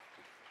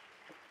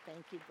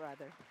Thank you,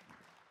 brother.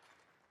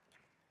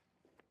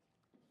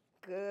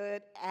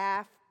 Good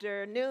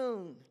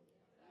afternoon.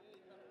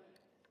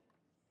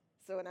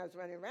 So when I was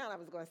running around, I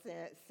was going to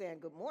say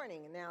good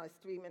morning, and now it's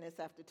 3 minutes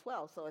after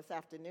 12, so it's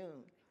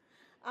afternoon.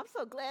 I'm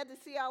so glad to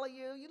see all of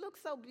you. You look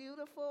so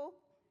beautiful.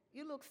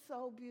 You look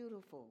so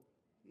beautiful.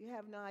 You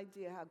have no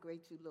idea how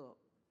great you look.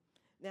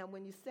 Now,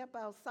 when you step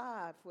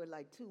outside for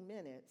like 2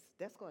 minutes,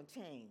 that's going to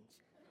change.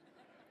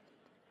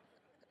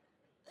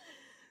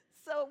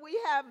 So we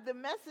have the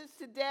message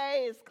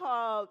today is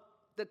called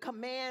The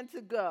Command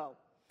to Go.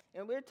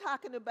 And we're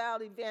talking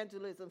about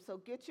evangelism. So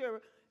get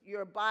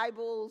your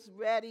Bibles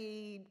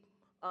ready,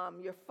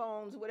 your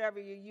phones,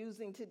 whatever you're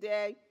using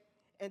today,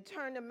 and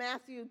turn to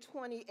Matthew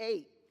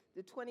 28,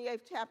 the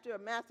 28th chapter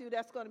of Matthew.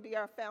 That's going to be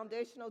our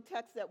foundational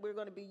text that we're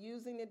going to be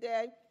using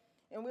today.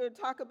 And we're going to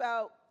talk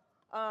about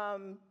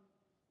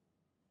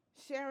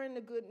sharing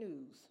the good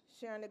news,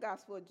 sharing the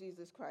gospel of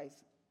Jesus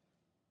Christ,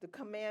 the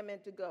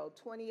commandment to go,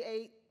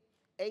 28:18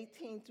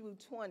 through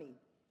 20.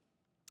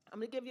 I'm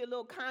going to give you a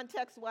little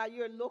context while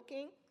you're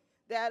looking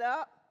that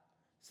up.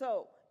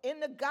 So, in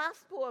the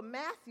Gospel of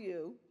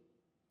Matthew,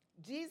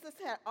 Jesus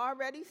had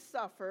already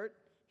suffered,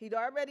 he'd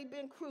already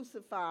been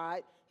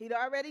crucified, he'd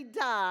already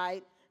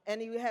died,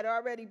 and he had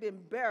already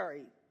been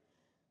buried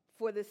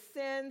for the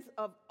sins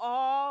of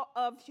all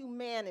of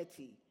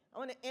humanity. I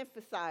want to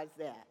emphasize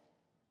that.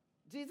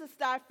 Jesus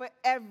died for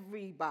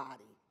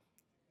everybody.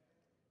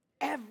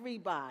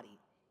 Everybody.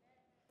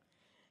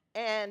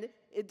 And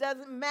it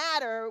doesn't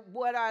matter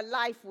what our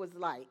life was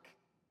like,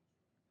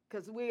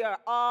 because we are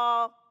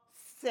all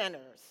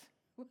sinners,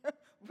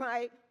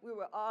 right? We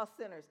were all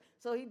sinners.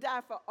 So he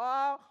died for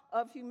all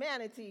of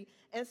humanity.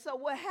 And so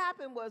what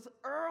happened was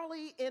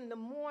early in the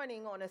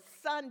morning on a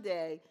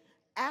Sunday,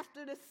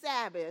 after the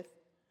Sabbath,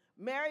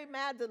 Mary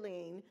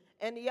Magdalene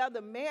and the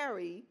other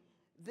Mary,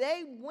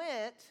 they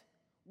went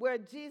where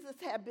Jesus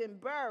had been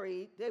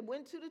buried. They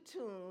went to the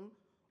tomb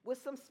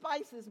with some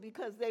spices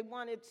because they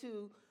wanted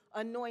to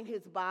anoint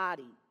his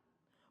body.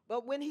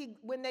 But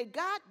when they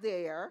got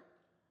there,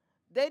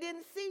 they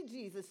didn't see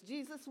Jesus.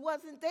 Jesus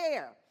wasn't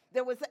there.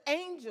 There was an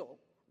angel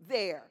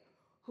there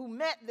who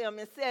met them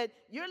and said,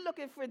 "You're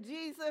looking for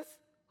Jesus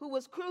who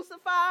was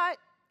crucified?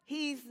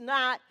 He's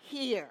not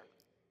here.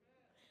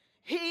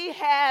 He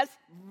has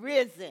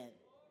risen."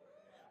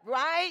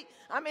 Right?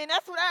 I mean,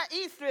 that's what our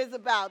Easter is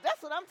about.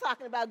 That's what I'm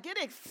talking about.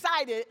 Get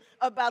excited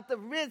about the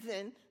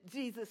risen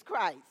Jesus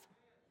Christ.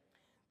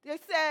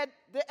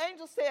 The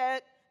angel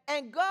said,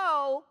 "And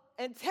go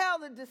and tell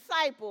the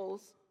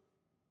disciples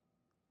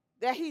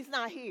that he's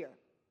not here,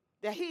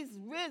 that he's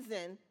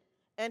risen,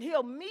 and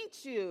he'll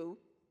meet you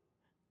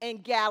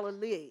in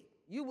Galilee.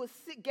 You will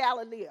see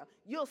Galilee.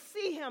 You'll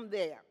see him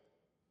there."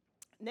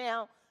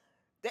 Now,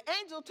 the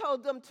angel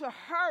told them to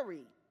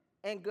hurry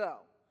and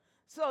go.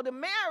 So the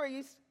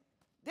Marys,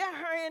 they're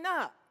hurrying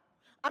up.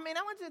 I mean,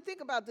 I want you to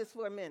think about this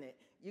for a minute.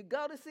 You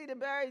go to see the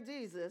buried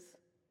Jesus,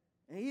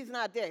 and he's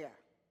not there.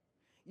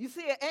 You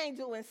see an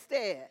angel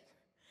instead,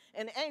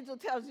 and the angel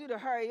tells you to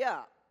hurry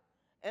up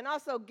and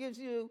also gives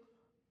you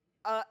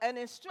an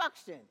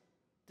instruction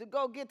to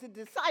go get the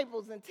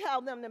disciples and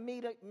tell them to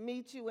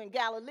meet you in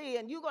Galilee,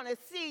 and you're going to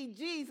see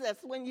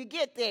Jesus when you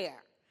get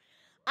there.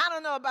 I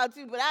don't know about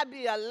you, but I'd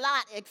be a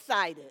lot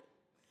excited.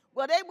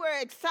 Well, they were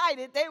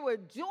excited, they were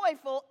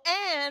joyful,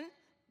 and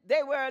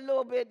they were a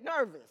little bit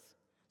nervous.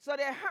 So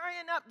they're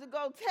hurrying up to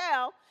go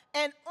tell,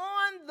 and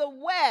on the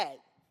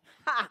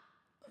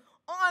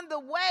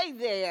way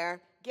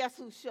there, guess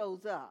who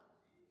shows up?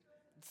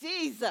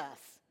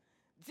 Jesus.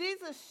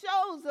 Jesus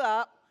shows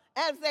up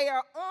as they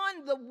are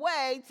on the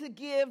way to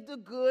give the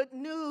good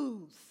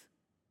news.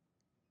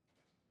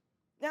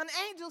 Now, the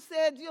angel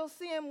said you'll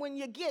see him when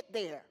you get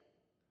there.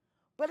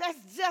 But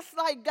that's just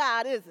like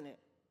God, isn't it?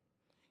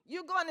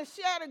 You're going to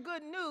share the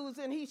good news,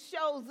 and he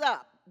shows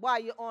up while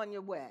you're on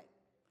your way.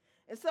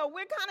 And so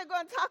we're kind of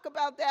going to talk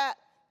about that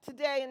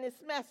today in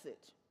this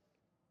message.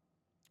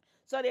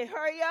 So they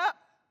hurry up.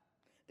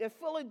 They're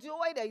full of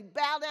joy. They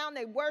bow down.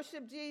 They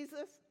worship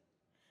Jesus.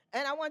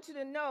 And I want you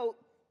to note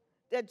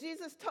that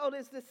Jesus told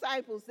his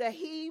disciples that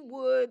he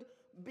would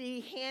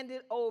be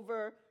handed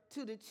over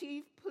to the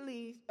chief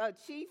priests.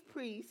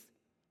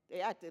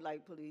 They acted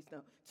like police,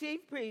 no.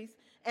 Chief priests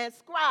and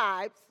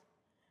scribes,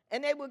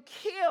 and they would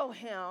kill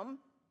him,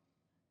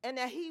 and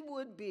that he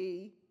would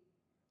be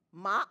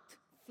mocked,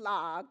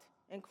 flogged,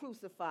 and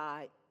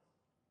crucified.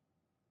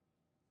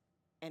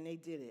 And they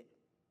did it.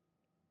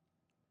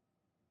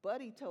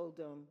 But he told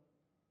them,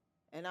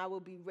 "And I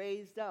will be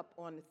raised up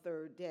on the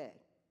third day."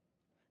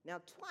 Now,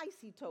 twice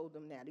he told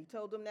them that. He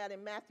told them that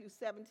in Matthew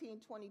 17,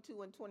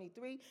 22, and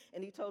 23,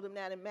 and he told them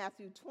that in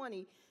Matthew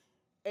 20,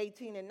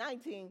 18, and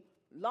 19,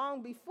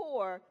 long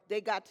before they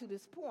got to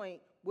this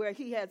point where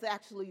he has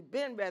actually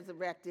been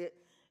resurrected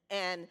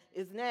and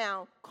is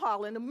now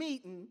calling a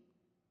meeting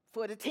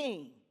for the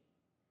team.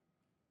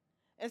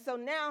 And so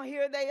now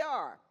here they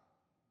are.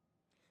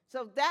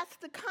 So that's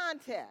the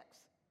context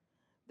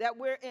that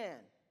we're in.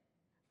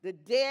 The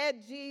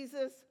dead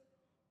Jesus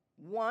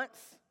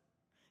once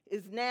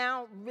is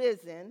now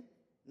risen,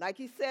 like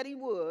he said he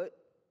would.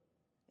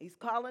 He's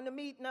calling a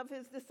meeting of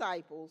his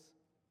disciples,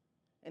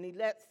 and he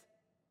lets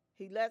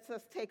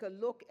us take a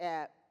look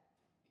at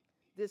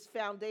this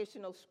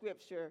foundational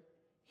scripture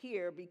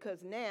here,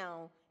 because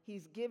now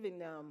he's giving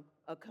them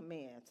a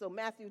command. So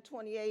Matthew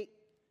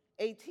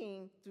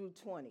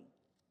 28:18-20.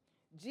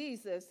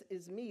 Jesus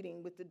is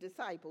meeting with the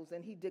disciples,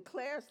 and he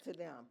declares to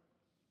them,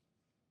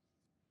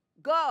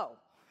 go.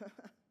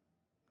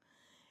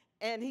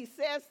 And he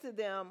says to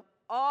them,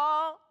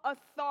 all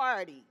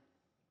authority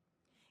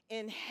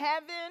in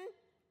heaven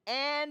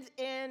and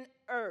in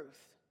earth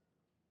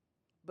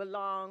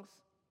belongs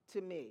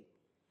to me.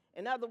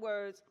 In other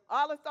words,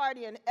 all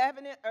authority in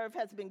heaven and earth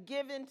has been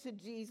given to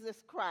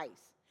Jesus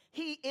Christ.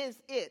 He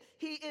is it.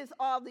 He is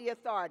all the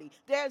authority.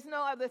 There's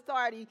no other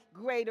authority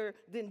greater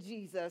than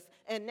Jesus.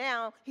 And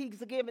now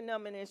he's giving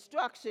them an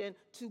instruction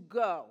to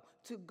go.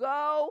 To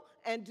go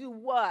and do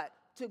what?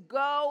 To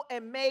go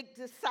and make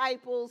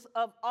disciples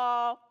of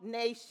all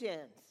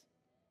nations.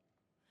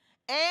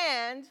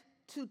 And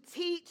to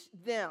teach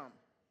them.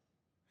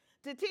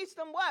 To teach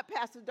them what,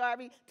 Pastor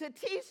Darby? To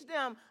teach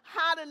them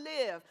how to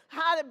live,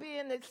 how to be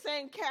in the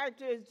same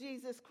character as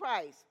Jesus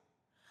Christ,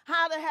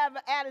 how to have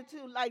an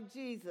attitude like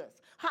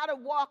Jesus, how to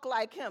walk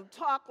like him,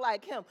 talk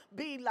like him,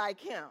 be like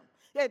him.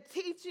 We're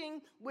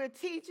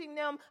teaching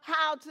them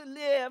how to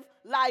live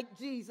like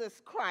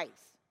Jesus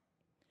Christ.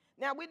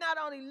 Now, we're not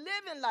only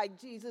living like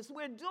Jesus,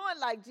 we're doing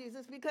like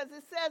Jesus, because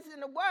it says in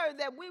the word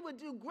that we would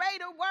do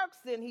greater works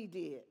than he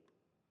did.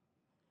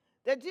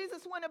 That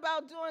Jesus went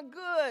about doing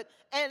good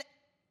and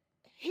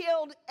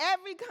healed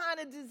every kind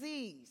of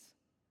disease.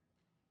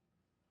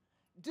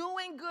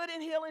 Doing good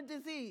and healing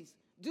disease.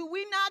 Do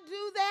we not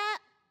do that?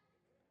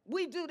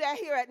 We do that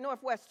here at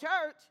Northwest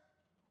Church.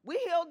 We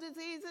heal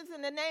diseases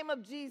in the name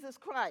of Jesus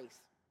Christ.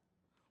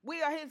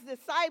 We are his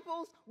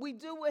disciples. We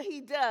do what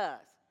he does.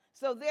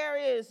 So there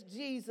is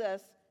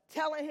Jesus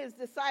telling his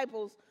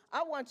disciples,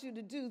 I want you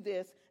to do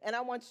this, and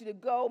I want you to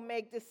go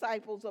make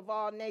disciples of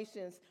all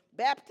nations,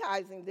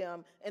 baptizing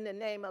them in the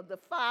name of the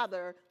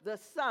Father, the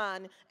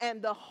Son,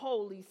 and the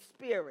Holy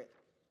Spirit.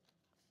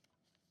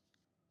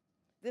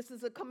 This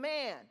is a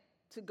command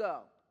to go.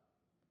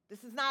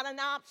 This is not an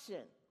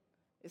option.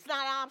 It's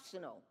not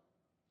optional.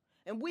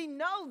 And we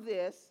know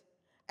this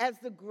as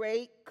the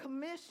Great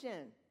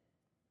Commission.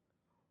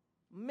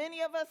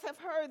 Many of us have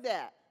heard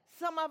that.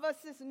 Some of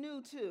us is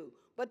new to.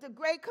 But the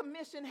Great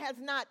Commission has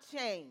not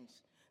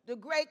changed. The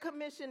Great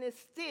Commission is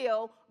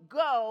still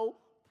go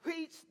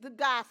preach the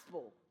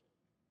gospel.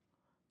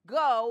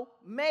 Go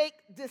make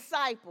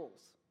disciples.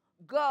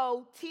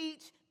 Go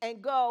teach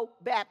and go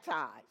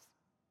baptize.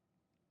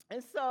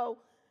 And so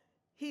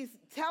he's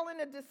telling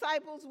the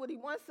disciples what he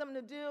wants them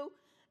to do.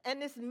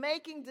 And this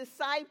making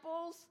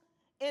disciples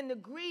in the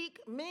Greek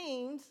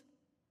means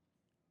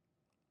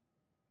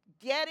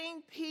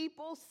getting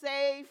people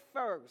saved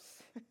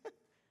first.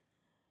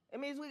 It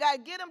means we got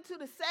to get them to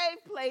the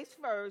saved place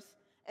first,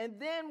 and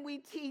then we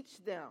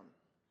teach them,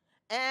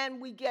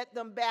 and we get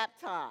them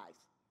baptized.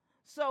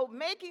 So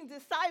making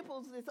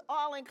disciples is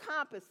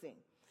all-encompassing.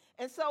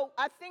 And so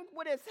I think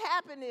what has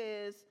happened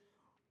is,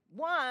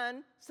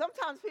 one,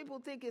 sometimes people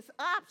think it's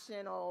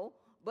optional,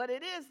 but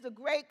it is the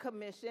Great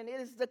Commission. It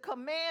is the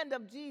command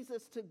of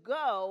Jesus to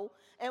go.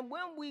 And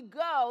when we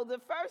go, the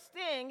first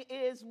thing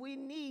is we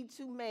need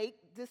to make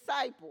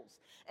disciples.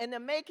 And the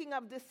making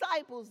of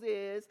disciples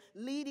is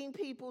leading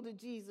people to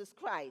Jesus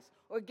Christ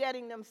or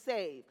getting them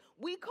saved.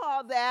 We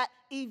call that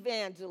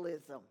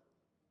evangelism.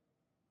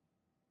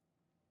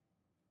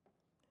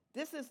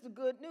 This is the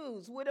good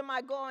news. What am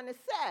I going to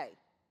say?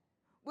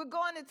 We're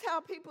going to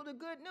tell people the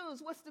good news.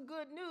 What's the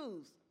good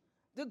news?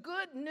 The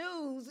good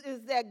news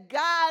is that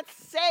God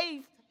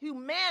saved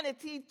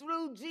humanity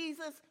through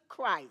Jesus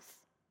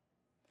Christ.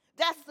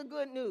 That's the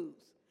good news.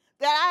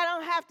 That I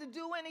don't have to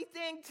do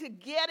anything to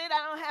get it.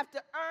 I don't have to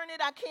earn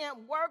it. I can't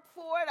work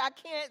for it. I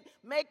can't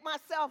make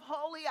myself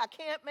holy. I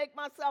can't make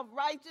myself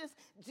righteous.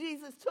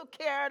 Jesus took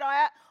care of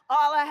that.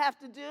 All I have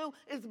to do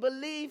is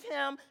believe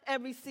him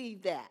and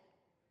receive that.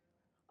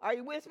 Are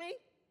you with me?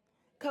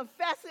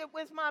 Confess it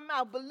with my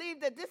mouth. Believe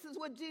that this is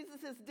what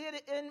Jesus has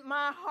did in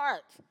my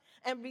heart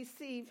and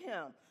receive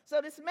him.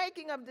 So this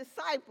making of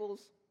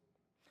disciples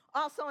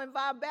also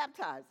involves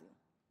baptizing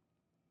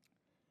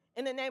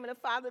in the name of the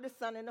Father, the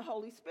Son, and the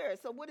Holy Spirit.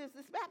 So what is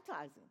this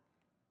baptizing?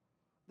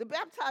 The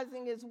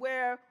baptizing is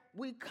where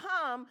we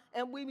come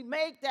and we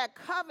make that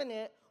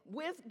covenant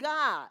with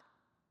God.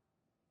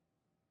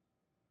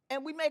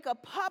 And we make a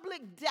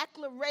public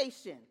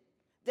declaration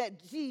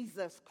that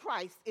Jesus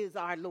Christ is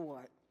our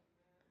Lord.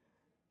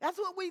 That's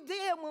what we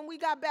did when we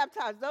got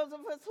baptized, those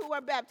of us who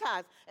are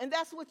baptized. And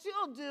that's what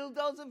you'll do,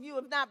 those of you who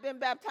have not been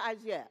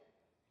baptized yet.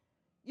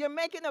 You're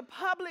making a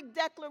public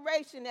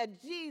declaration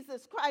that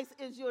Jesus Christ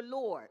is your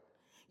Lord.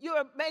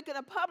 You're making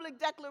a public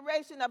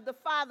declaration of the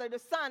Father, the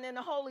Son, and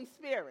the Holy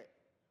Spirit,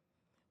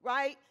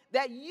 right?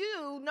 That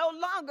you no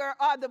longer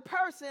are the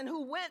person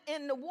who went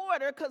in the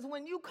water, because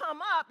when you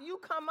come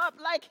up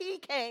like he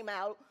came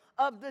out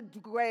of the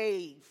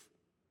grave.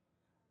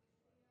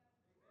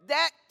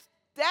 That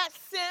that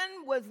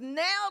sin was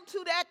nailed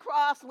to that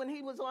cross when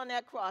he was on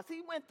that cross.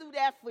 He went through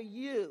that for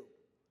you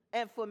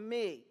and for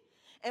me.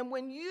 And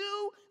when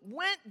you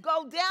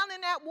go down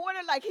in that water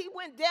like he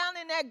went down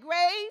in that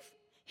grave,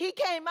 he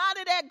came out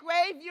of that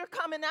grave. You're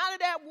coming out of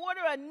that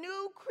water a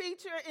new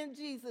creature in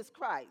Jesus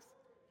Christ.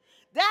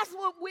 That's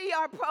what we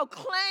are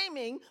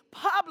proclaiming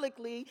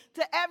publicly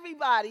to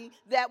everybody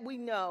that we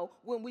know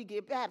when we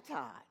get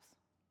baptized.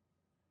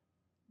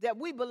 That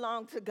we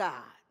belong to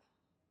God.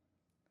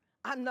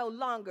 I'm no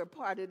longer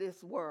part of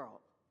this world.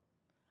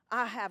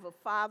 I have a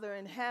Father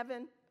in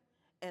heaven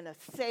and a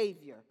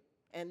Savior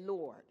and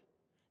Lord.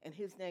 And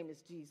his name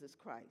is Jesus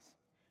Christ.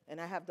 And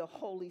I have the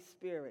Holy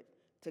Spirit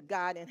to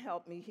guide and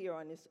help me here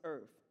on this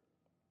earth.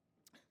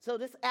 So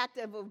this act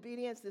of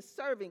obedience is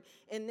serving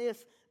in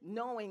this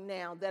knowing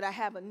now that I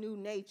have a new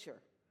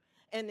nature.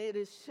 And it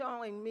is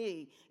showing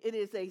me, it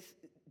is a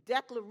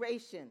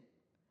declaration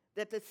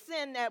that the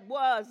sin that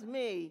was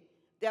me,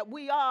 that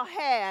we all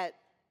had,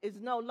 is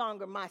no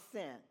longer my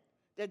sin.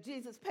 That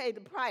Jesus paid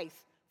the price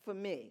for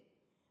me.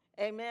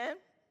 Amen?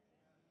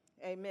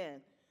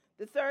 Amen.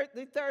 The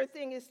third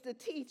thing is the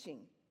teaching.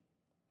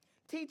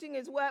 Teaching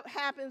is what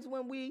happens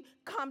when we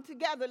come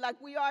together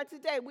like we are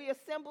today. We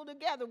assemble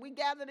together. We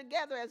gather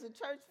together as a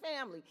church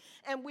family.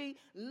 And we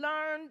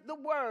learn the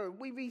word.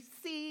 We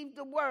receive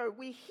the word.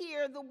 We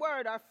hear the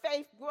word. Our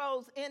faith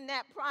grows in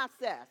that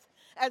process.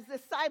 As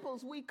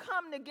disciples, we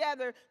come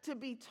together to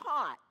be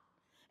taught.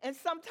 And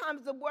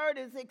sometimes the word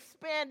is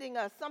expanding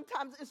us.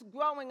 Sometimes it's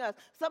growing us.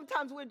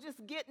 Sometimes we're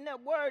just getting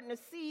that word and the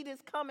seed is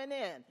coming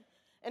in.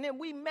 And then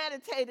we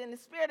meditate and the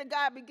Spirit of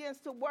God begins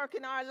to work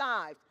in our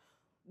lives.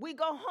 We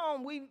go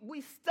home,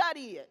 we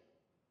study it.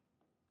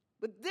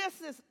 But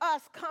this is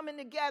us coming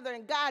together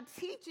and God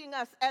teaching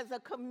us as a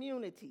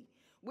community.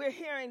 We're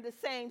hearing the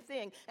same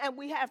thing. And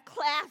we have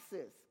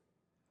classes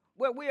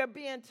where we are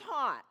being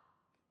taught,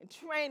 and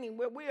training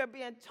where we are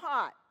being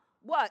taught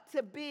what?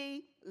 To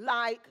be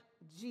like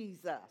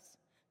Jesus.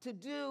 To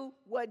do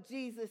what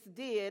Jesus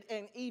did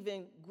and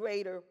even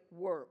greater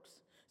works.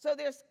 So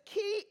there's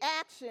key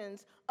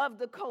actions of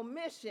the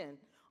commission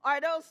are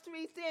those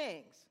three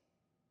things.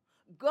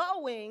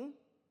 Going,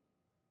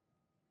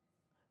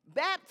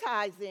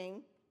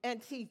 baptizing,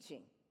 and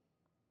teaching.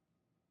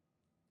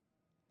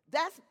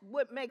 That's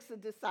what makes a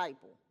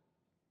disciple.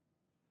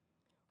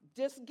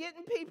 Just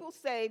getting people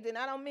saved, and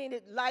I don't mean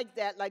it like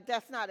that, like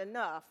that's not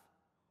enough,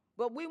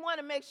 but we want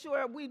to make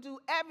sure we do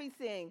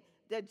everything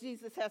that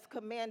Jesus has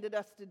commanded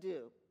us to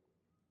do.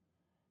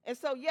 And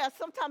so, yes,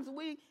 sometimes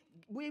we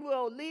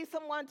will lead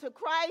someone to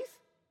Christ.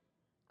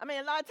 I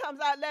mean, a lot of times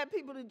I led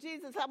people to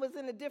Jesus. I was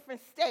in a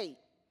different state.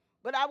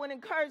 But I would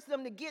encourage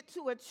them to get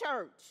to a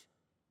church.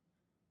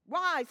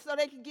 Why? So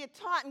they can get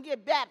taught and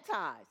get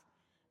baptized.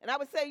 And I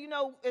would say, you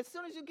know, as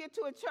soon as you get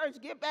to a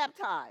church, get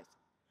baptized.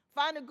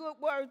 Find a good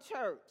word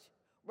church,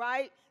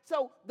 right?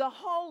 So the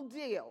whole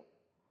deal.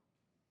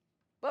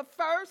 But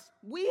first,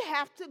 we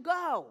have to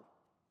go.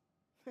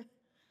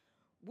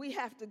 We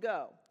have to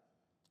go.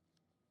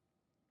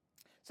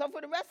 So for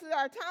the rest of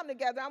our time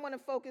together, I want to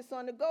focus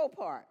on the go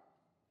part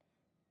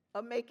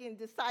of making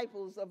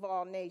disciples of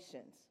all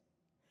nations.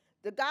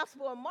 The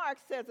Gospel of Mark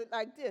says it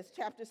like this,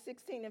 chapter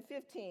 16 and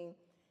 15.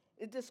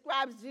 It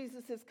describes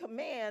Jesus'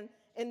 command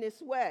in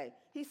this way.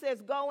 He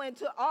says, go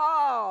into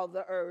all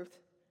the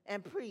earth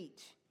and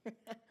preach.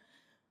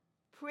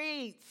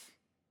 Preach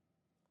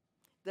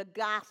the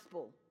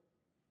gospel.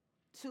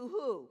 To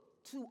who?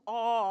 To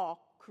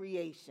all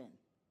creation.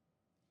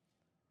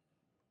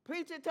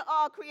 Preach it to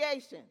all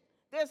creation.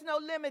 There's no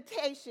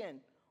limitation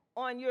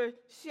on your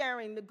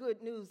sharing the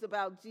good news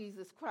about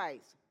Jesus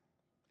Christ.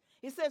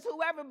 He says,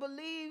 whoever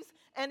believes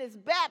and is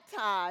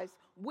baptized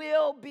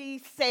will be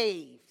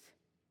saved.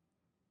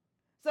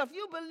 So if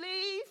you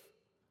believe,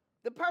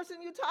 the person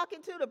you're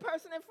talking to, the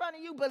person in front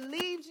of you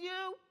believes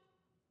you,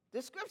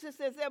 the scripture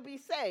says they'll be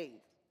saved.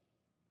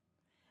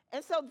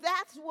 And so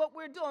that's what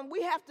we're doing.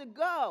 We have to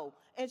go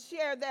and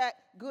share that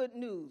good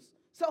news.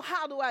 So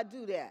how do I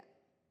do that?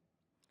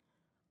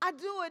 I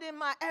do it in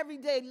my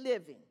everyday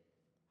living.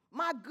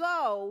 My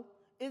go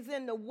is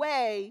in the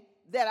way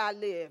that I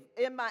live,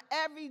 in my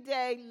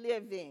everyday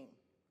living.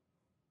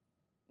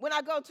 When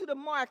I go to the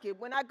market,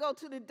 when I go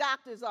to the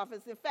doctor's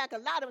office, in fact, a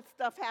lot of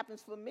stuff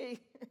happens for me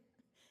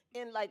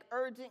in like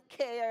urgent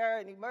care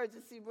and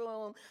emergency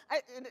room.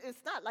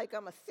 It's not like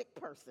I'm a sick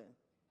person,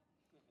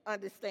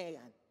 understand.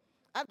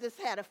 I've just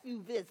had a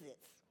few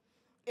visits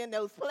in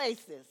those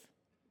places.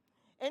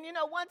 And you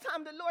know, one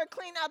time the Lord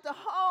cleaned out the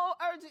whole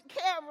urgent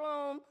care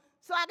room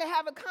so I could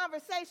have a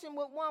conversation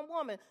with one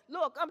woman.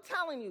 Look, I'm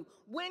telling you,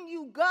 when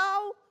you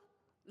go,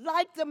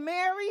 like the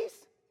Marys,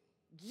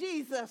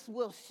 Jesus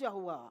will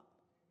show up.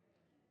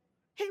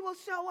 He will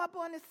show up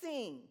on the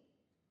scene.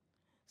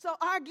 So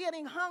our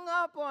getting hung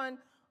up on,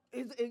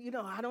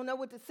 I don't know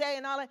what to say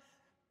and all that.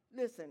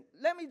 Listen,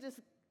 let me just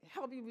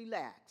help you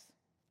relax.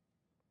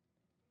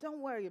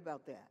 Don't worry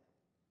about that.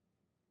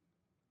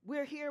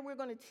 We're here, we're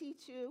going to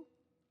teach you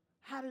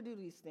how to do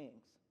these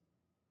things.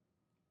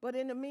 But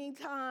in the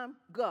meantime,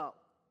 go.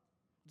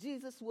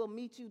 Jesus will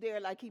meet you there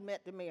like he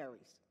met the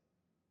Marys.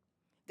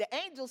 The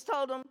angels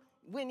told him,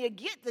 when you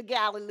get to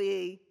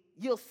Galilee,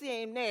 you'll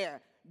see him there.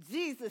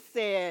 Jesus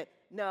said,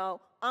 no,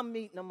 I'm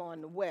meeting him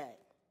on the way.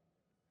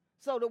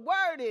 So the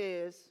word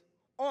is,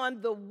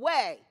 on the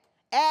way,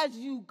 as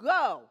you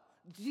go,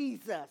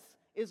 Jesus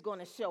is going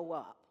to show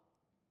up.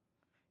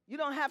 You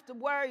don't have to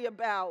worry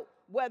about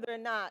whether or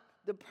not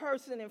the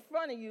person in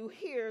front of you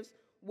hears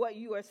what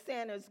you are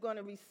saying or is going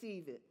to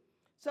receive it.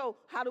 So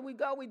how do we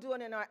go? We do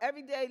it in our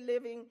everyday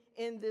living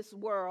in this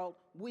world.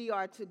 We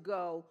are to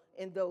go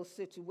in those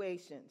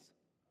situations.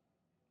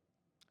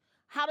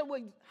 How do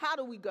we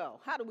go?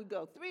 How do we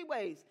go? 3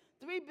 ways,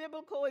 3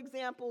 biblical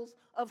examples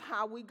of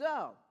how we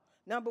go.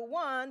 Number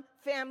 1,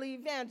 family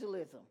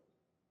evangelism.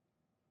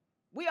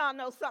 We all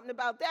know something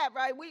about that,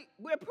 right?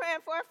 We're praying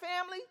for our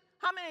family.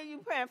 How many of you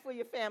praying for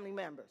your family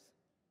members?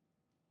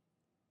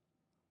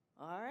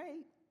 All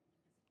right.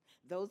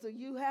 Those of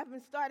you who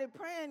haven't started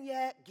praying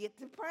yet, get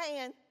to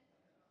praying.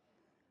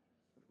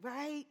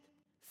 Right?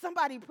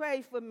 Somebody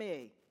prayed for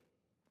me.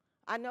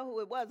 I know who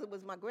it was. It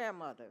was my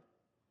grandmother.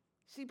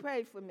 She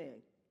prayed for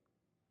me.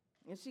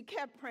 And she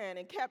kept praying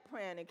and kept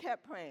praying and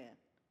kept praying.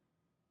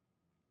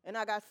 And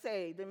I got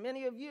saved. And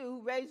many of you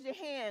who raised your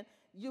hand,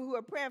 you who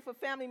are praying for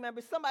family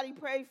members, somebody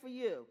prayed for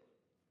you.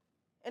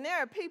 And there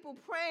are people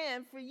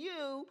praying for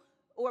you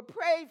or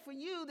prayed for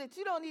you that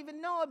you don't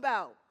even know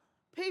about.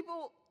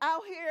 People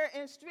out here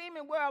in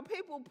streaming world,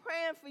 people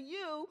praying for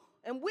you,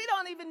 and we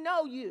don't even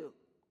know you.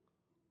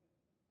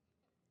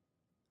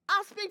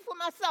 I'll speak for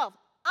myself.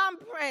 I'm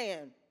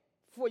praying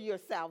for your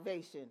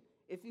salvation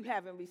if you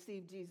haven't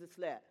received Jesus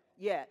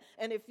yet.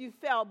 And if you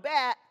fell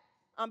back,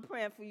 I'm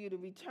praying for you to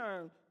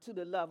return to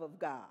the love of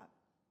God.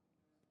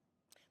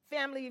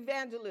 Family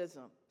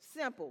evangelism,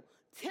 simple.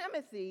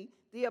 Timothy,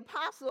 the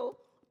apostle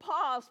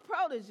Paul's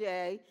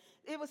protege,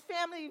 it was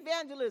family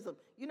evangelism.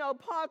 You know,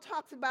 Paul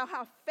talks about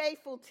how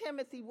faithful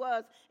Timothy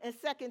was in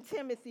 2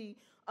 Timothy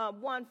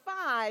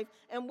 1:5,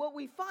 and what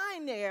we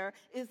find there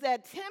is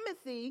that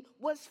Timothy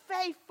was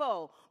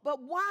faithful.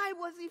 But why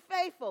was he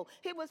faithful?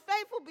 He was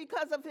faithful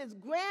because of his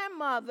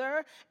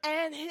grandmother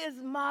and his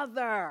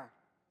mother.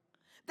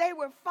 They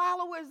were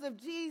followers of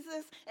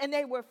Jesus, and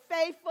they were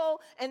faithful,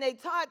 and they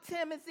taught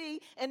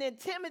Timothy, and then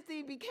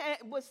Timothy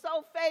was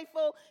so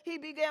faithful, he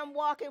began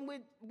walking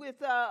with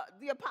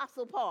the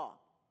Apostle Paul.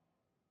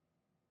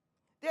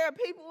 There are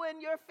people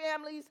in your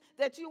families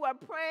that you are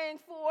praying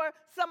for.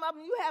 Some of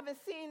them you haven't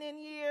seen in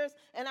years,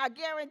 and I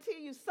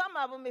guarantee you some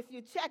of them, if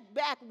you check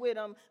back with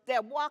them,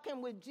 they're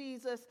walking with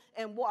Jesus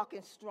and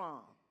walking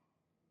strong.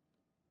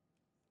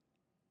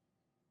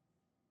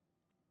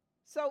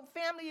 So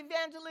family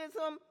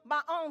evangelism,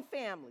 my own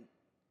family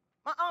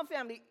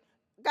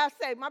got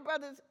saved. My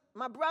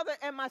brother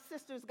and my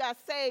sisters got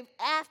saved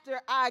after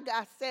I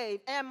got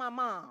saved, and my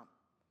mom.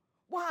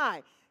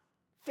 Why?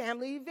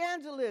 Family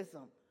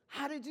evangelism.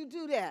 How did you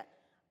do that?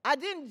 I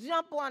didn't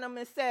jump on them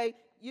and say,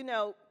 you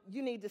know,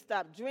 you need to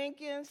stop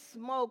drinking,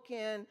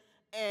 smoking,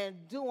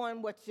 and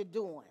doing what you're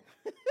doing.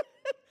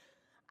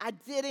 I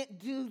didn't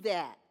do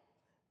that.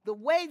 The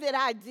way that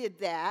I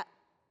did that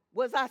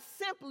was I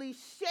simply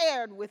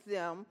shared with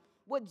them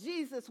what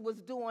Jesus was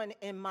doing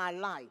in my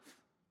life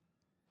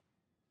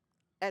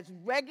as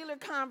regular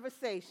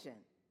conversation.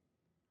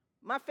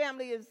 My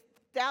family is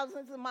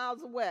thousands of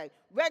miles away.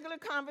 Regular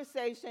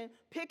conversation,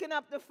 picking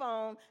up the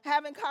phone,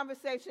 having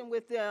conversation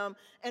with them,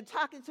 and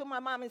talking to my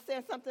mom and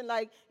saying something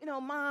like, you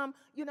know, Mom,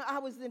 you know, I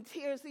was in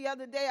tears the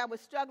other day. I was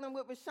struggling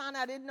with Rashana.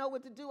 I didn't know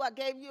what to do. I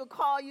gave you a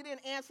call. You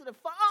didn't answer the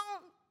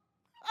phone.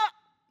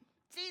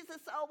 Jesus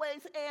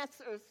always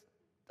answers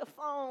the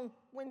phone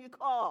when you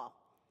call.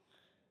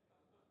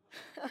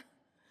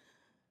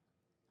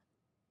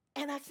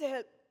 And I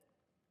said,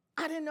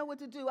 I didn't know what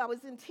to do. I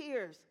was in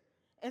tears.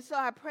 And so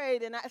I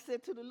prayed and I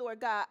said to the Lord,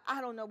 God,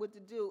 I don't know what to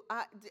do.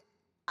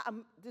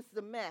 This is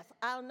a mess.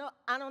 I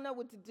don't know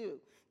what to do.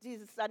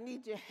 Jesus, I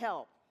need your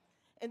help.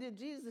 And then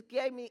Jesus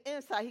gave me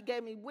insight. He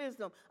gave me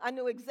wisdom. I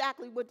knew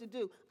exactly what to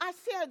do. I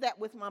shared that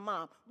with my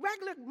mom.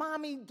 Regular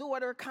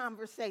mommy-daughter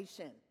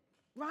conversation,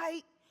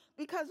 right?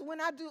 Because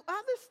when I do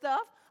other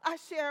stuff, I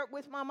share it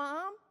with my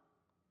mom.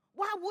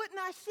 Why wouldn't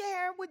I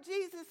share what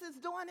Jesus is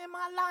doing in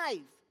my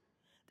life?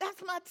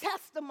 That's my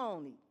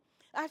testimony.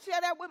 I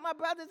share that with my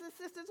brothers and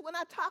sisters when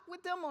I talk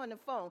with them on the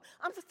phone.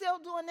 I'm still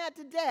doing that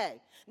today.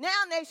 Now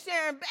they're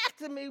sharing back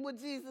to me what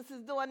Jesus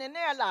is doing in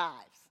their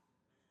lives.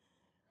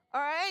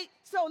 All right?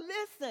 So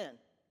listen.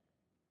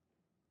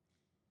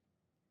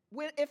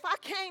 If I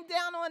came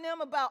down on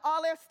them about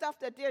all their stuff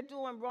that they're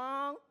doing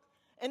wrong,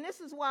 and this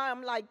is why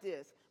I'm like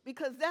this,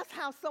 because that's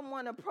how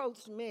someone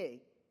approached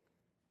me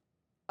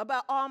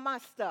about all my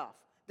stuff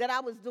that I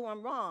was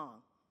doing wrong.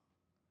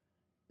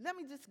 Let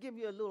me just give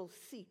you a little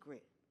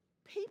secret.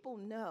 People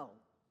know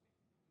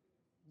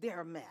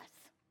they're a mess.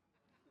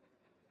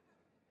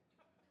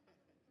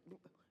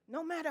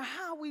 No matter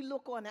how we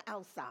look on the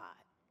outside,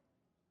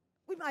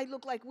 we might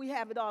look like we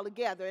have it all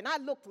together, and I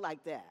looked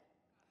like that.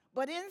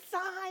 But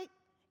inside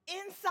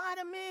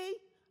of me,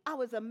 I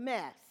was a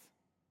mess.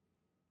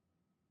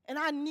 And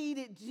I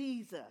needed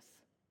Jesus.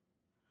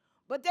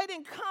 But they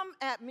didn't come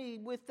at me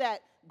with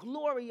that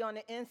glory on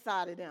the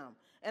inside of them.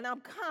 And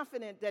I'm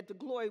confident that the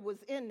glory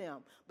was in them.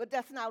 But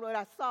that's not what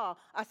I saw.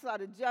 I saw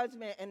the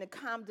judgment and the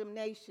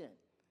condemnation.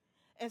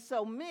 And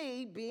so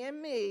me,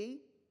 being me,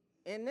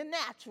 in the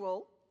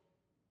natural,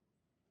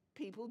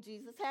 people,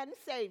 Jesus hadn't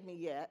saved me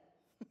yet.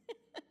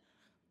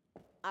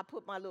 I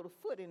put my little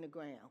foot in the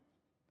ground.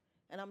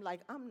 And I'm like,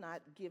 I'm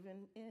not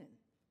giving in.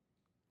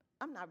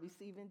 I'm not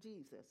receiving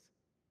Jesus.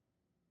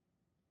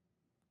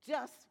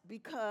 Just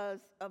because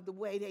of the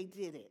way they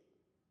did it.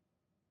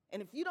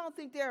 And if you don't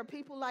think there are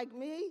people like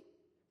me,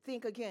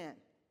 think again.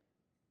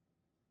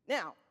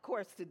 Now, of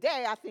course,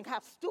 today I think, how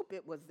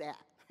stupid was that?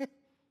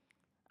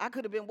 I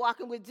could have been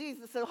walking with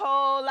Jesus a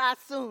whole lot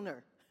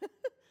sooner.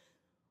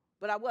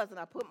 But I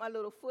wasn't. I put my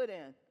little foot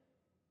in,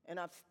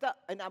 and I'm stuck,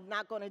 and I'm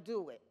not going to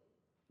do it.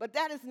 But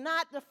that is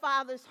not the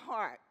Father's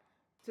heart,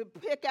 to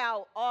pick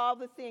out all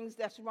the things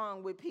that's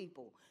wrong with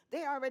people.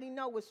 They already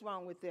know what's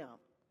wrong with them.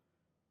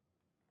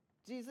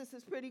 Jesus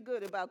is pretty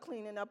good about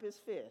cleaning up his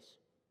fish.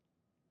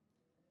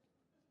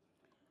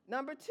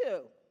 Number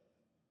 2,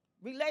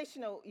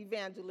 relational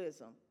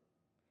evangelism.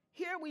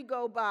 Here we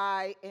go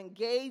by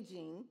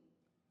engaging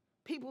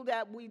people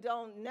that we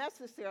don't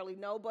necessarily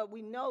know, but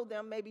we know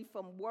them maybe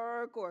from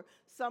work or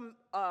some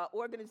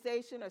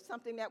organization or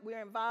something that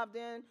we're involved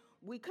in.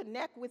 We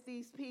connect with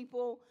these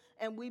people,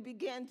 and we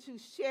begin to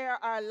share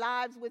our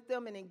lives with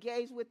them and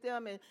engage with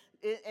them and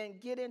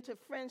get into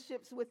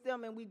friendships with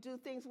them, and we do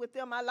things with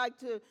them. I like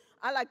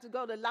to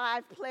go to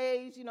live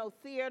plays,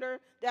 theater.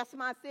 That's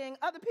my thing.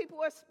 Other people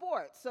are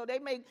sports, so they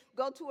may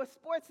go to a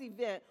sports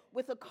event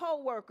with a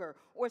coworker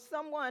or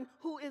someone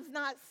who is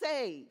not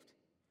saved.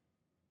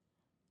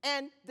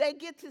 And they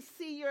get to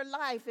see your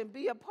life and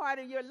be a part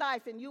of your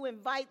life, and you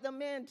invite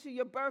them in to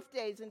your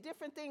birthdays and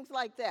different things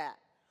like that.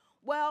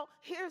 Well,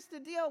 here's the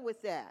deal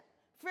with that.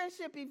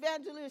 Friendship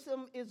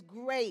evangelism is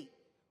great.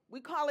 We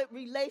call it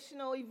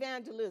relational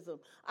evangelism.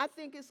 I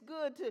think it's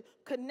good to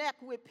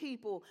connect with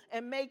people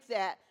and make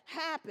that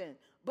happen.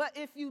 But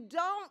if you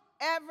don't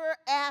ever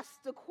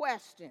ask the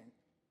question,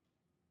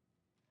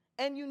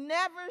 and you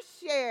never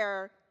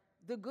share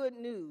the good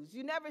news,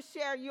 you never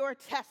share your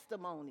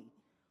testimony,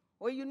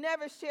 or you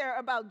never share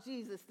about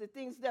Jesus, the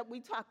things that we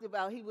talked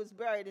about, he was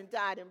buried and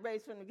died and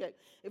raised from the dead.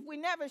 If we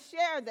never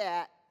share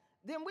that,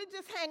 then we're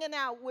just hanging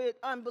out with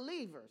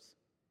unbelievers.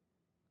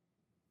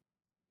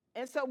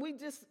 And so we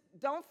just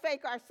don't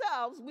fake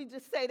ourselves. We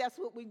just say that's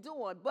what we're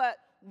doing. But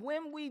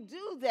when we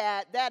do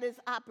that, that is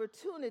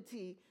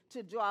opportunity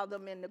to draw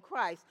them into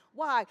Christ.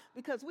 Why?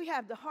 Because we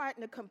have the heart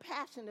and the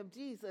compassion of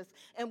Jesus,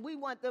 and we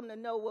want them to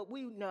know what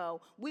we know.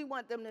 We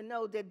want them to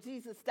know that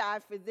Jesus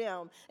died for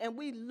them, and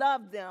we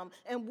love them,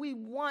 and we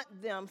want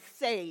them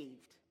saved.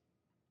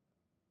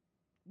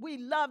 We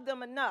love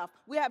them enough.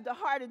 We have the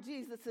heart of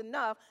Jesus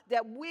enough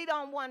that we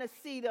don't want to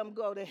see them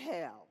go to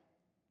hell.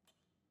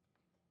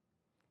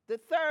 The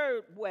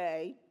third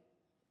way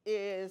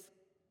is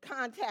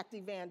contact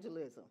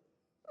evangelism.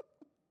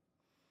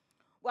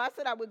 Well, I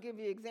said I would give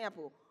you an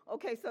example.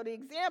 Okay, so the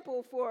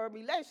example for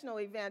relational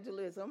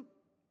evangelism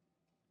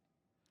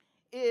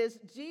is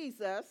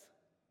Jesus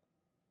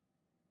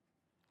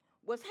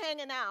was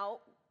hanging out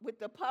with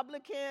the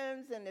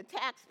publicans and the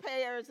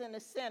taxpayers and the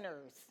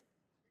sinners,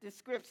 the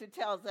scripture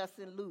tells us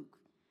in Luke.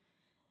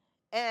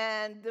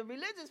 And the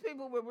religious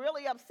people were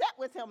really upset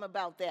with him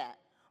about that.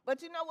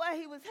 But you know what?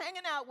 He was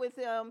hanging out with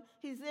them.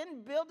 He's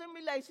in building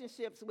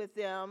relationships with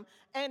them.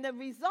 And the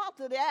result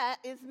of that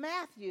is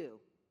Matthew.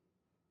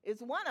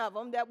 It's one of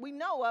them that we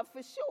know of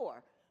for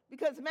sure,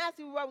 because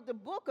Matthew wrote the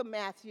book of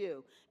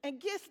Matthew. And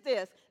guess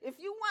this, if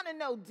you want to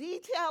know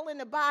detail in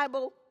the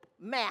Bible,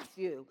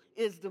 Matthew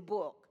is the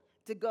book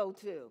to go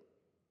to.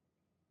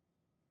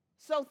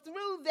 So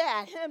through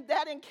that,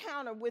 that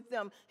encounter with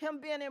them, him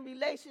being in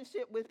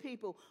relationship with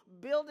people,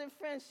 building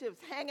friendships,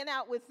 hanging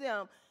out with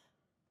them,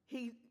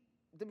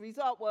 the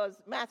result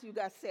was Matthew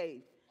got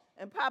saved,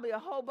 and probably a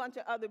whole bunch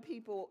of other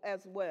people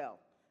as well.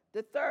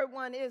 The third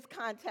one is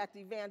contact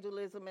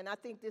evangelism, and I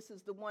think this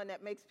is the one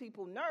that makes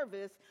people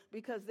nervous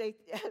because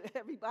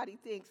everybody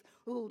thinks,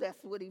 ooh,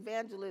 that's what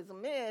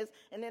evangelism is,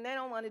 and then they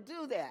don't want to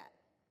do that.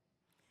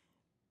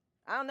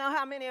 I don't know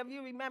how many of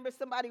you remember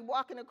somebody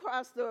walking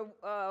across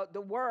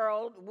the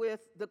world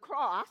with the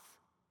cross.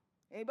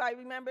 Anybody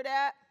remember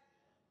that?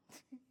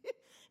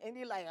 And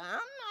you're like, I'm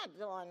not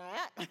doing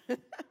that.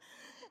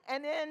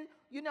 And then,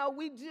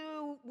 we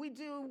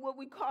do what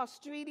we call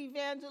street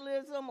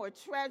evangelism or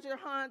treasure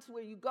hunts,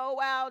 where you go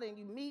out and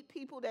you meet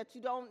people that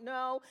you don't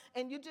know,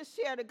 and you just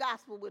share the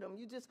gospel with them.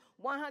 You just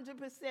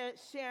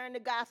 100% sharing the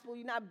gospel.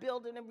 You're not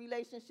building a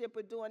relationship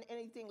or doing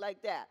anything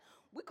like that.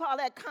 We call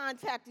that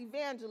contact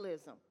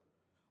evangelism.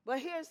 But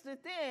here's the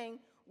thing,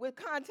 with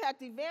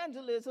contact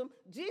evangelism,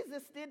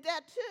 Jesus did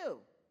that too.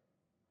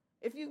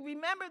 If you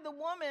remember the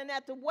woman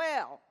at the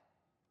well,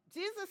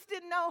 Jesus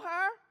didn't know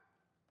her.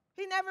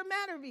 He never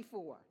met her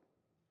before.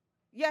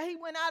 Yeah, he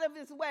went out of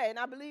his way, and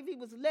I believe he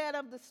was led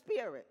of the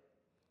Spirit.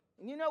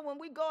 And when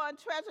we go on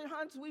treasure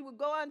hunts, we would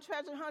go on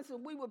treasure hunts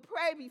and we would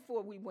pray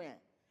before we went.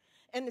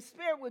 And the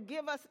Spirit would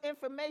give us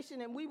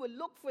information, and we would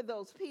look for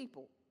those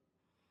people.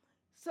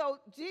 So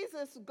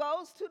Jesus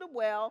goes to the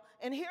well,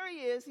 and here he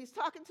is. He's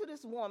talking to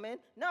this woman.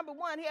 Number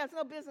one, he has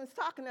no business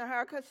talking to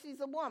her because she's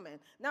a woman.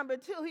 Number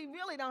two, he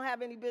really don't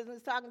have any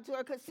business talking to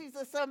her because she's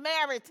a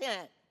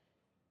Samaritan.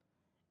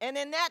 And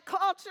in that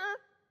culture,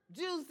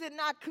 Jews did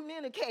not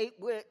communicate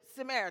with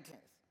Samaritans.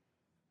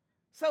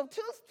 So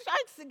two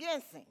strikes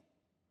against him.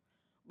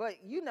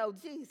 But you know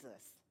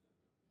Jesus.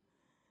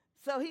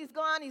 So he's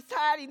gone, he's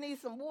tired, he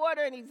needs some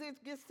water, and he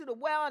gets to the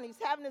well, and he's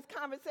having this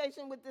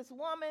conversation with this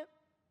woman.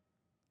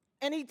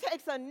 And he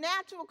takes a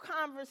natural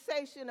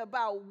conversation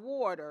about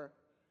water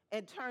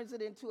and turns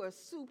it into a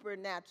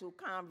supernatural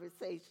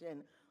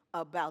conversation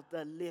about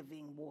the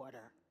living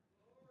water,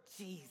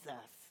 Jesus.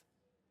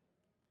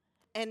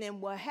 And then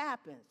what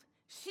happens?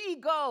 She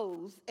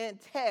goes and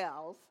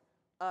tells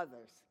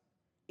others.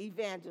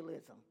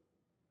 Evangelism.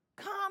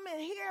 Come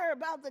and hear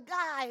about the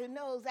guy who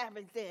knows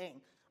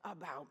everything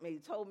about me,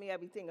 told me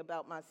everything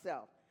about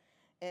myself.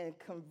 And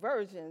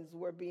conversions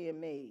were being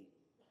made.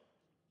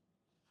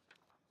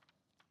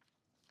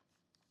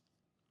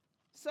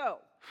 So,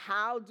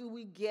 how do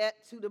we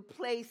get to the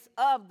place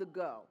of the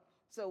go?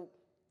 So,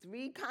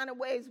 3 kind of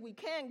ways we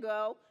can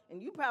go,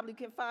 and you probably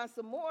can find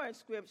some more in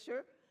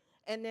Scripture.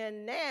 And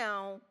then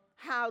now,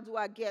 how do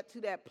I get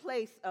to that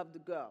place of the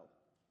go?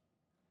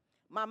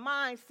 My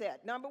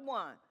mindset, number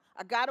 1.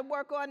 I got to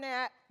work on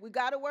that. We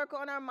got to work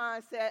on our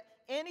mindset.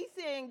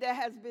 Anything that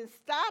has been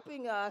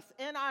stopping us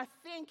in our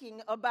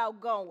thinking about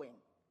going.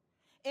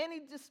 Any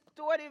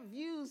distorted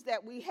views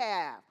that we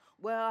have.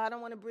 Well, I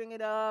don't want to bring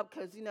it up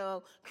because,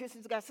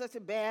 Christians got such a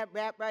bad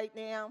rap right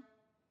now.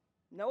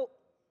 Nope.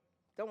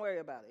 Don't worry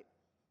about it.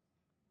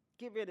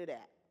 Get rid of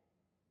that.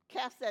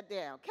 Cast that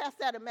down. Cast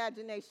that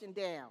imagination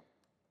down.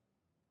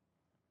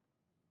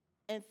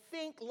 And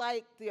think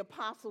like the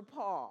Apostle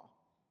Paul.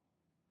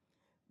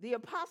 The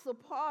Apostle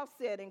Paul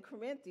said in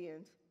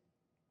Corinthians,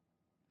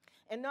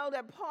 and know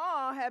that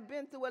Paul had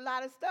been through a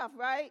lot of stuff,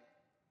 right?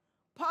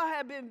 Paul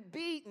had been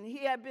beaten.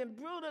 He had been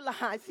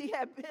brutalized. He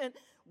had been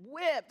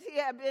whipped. He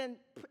had been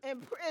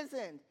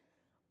imprisoned.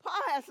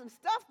 Paul had some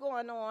stuff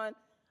going on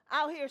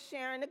out here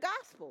sharing the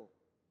gospel.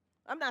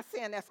 I'm not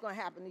saying that's going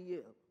to happen to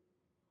you.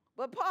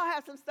 But Paul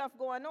has some stuff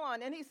going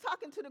on, and he's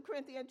talking to the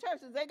Corinthian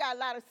churches. They got a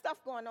lot of stuff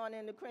going on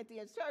in the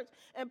Corinthian church,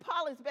 and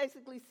Paul is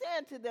basically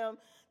saying to them,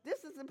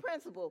 this is the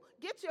principle.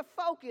 Get your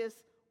focus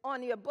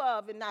on the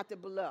above and not the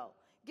below.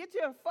 Get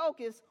your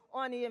focus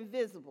on the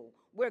invisible,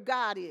 where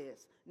God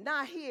is,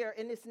 not here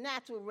in this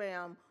natural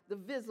realm, the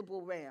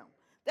visible realm.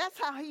 That's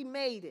how he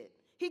made it.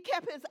 He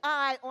kept his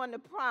eye on the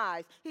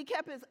prize. He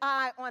kept his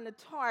eye on the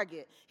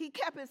target. He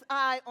kept his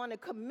eye on the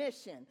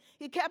commission.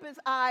 He kept his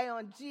eye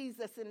on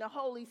Jesus and the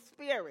Holy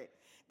Spirit.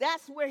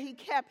 That's where he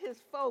kept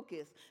his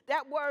focus.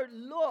 That word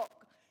look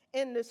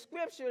in the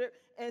scripture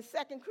in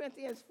 2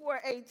 Corinthians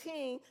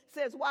 4:18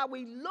 says, while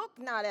we look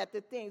not at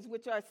the things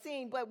which are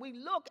seen, but we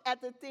look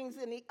at the things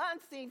in the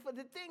unseen, for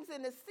the things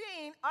in the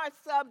seen are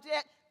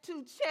subject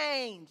to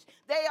change.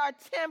 They are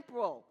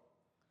temporal.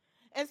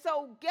 And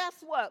so guess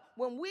what?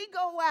 When we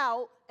go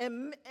out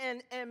and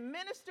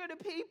minister to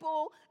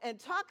people and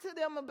talk to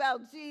them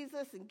about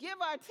Jesus and give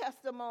our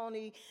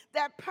testimony,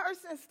 that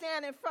person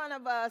standing in front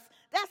of us,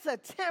 that's a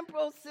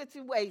temporal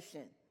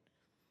situation.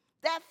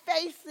 That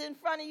face in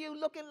front of you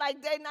looking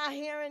like they're not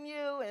hearing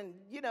you and,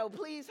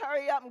 please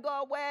hurry up and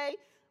go away,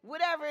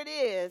 whatever it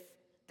is,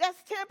 that's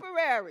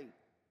temporary.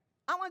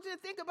 I want you to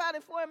think about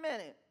it for a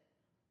minute.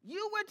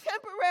 You were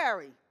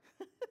temporary.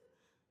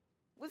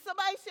 When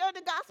somebody shared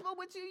the gospel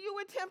with you, you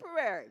were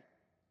temporary.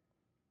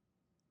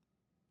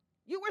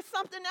 You were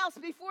something else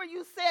before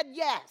you said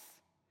yes.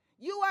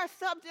 You are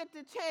subject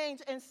to change,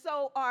 and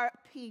so are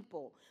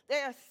people. They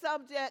are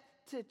subject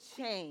to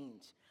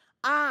change.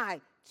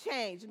 I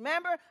changed.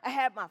 Remember, I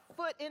had my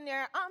foot in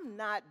there. I'm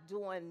not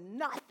doing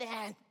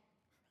nothing.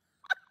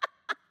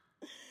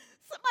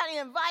 Somebody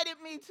invited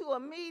me to a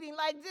meeting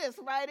like this,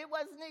 right? It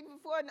wasn't even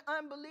for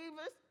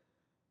unbelievers.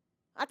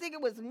 I think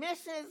it was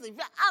missions.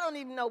 I don't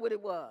even know what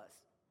it was.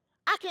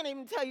 I can't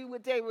even tell you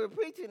what they were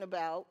preaching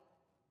about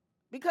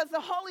because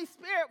the Holy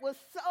Spirit was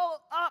so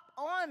up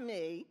on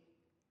me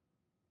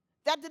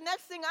that the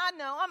next thing I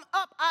know, I'm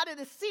up out of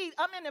the seat.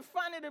 I'm in the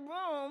front of the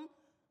room,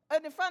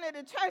 in the front of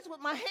the church with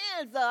my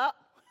hands up,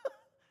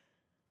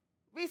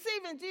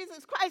 receiving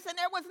Jesus Christ, and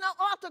there was no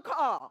altar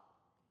call.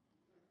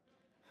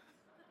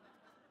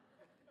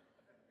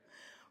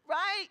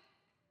 Right?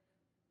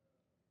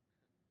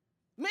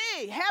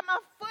 Me, had my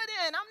foot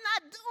in. I'm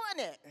not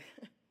doing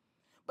it.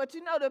 But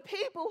the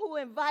people who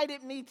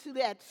invited me to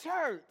that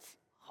church,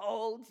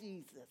 oh,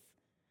 Jesus,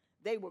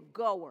 they were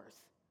goers.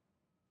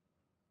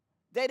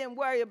 They didn't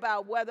worry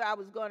about whether I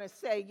was going to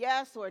say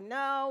yes or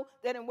no.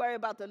 They didn't worry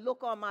about the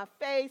look on my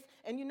face.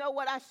 And you know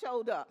what? I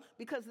showed up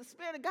because the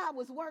Spirit of God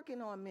was working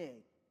on me.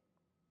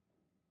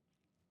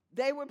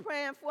 They were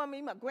praying for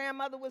me. My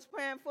grandmother was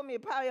praying for me.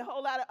 Probably a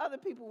whole lot of other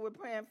people were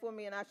praying for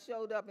me. And I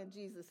showed up, and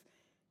Jesus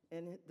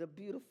and the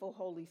beautiful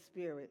Holy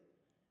Spirit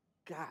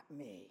got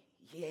me.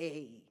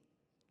 Yay.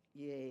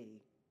 Yay.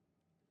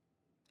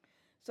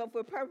 So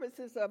for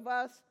purposes of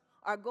us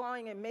are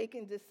going and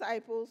making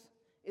disciples,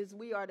 is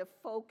we are to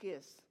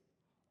focus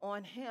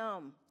on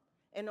him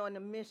and on the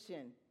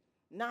mission,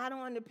 not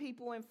on the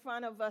people in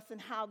front of us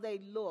and how they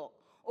look,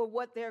 or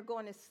what they're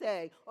going to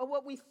say, or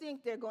what we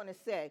think they're going to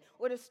say,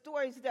 or the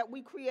stories that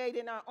we create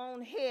in our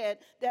own head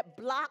that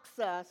blocks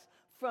us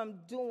from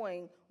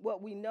doing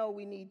what we know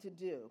we need to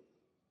do.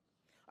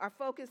 Our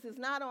focus is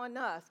not on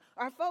us.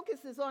 Our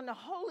focus is on the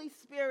Holy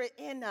Spirit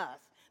in us,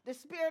 the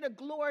Spirit of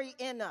glory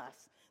in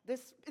us.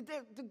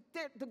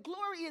 The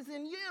glory is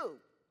in you.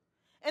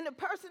 And the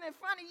person in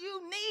front of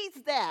you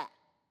needs that.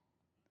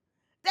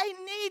 They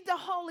need the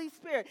Holy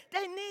Spirit.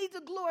 They need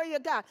the glory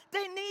of God.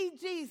 They need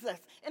Jesus.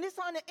 And it's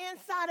on the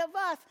inside of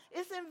us.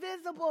 It's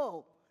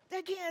invisible.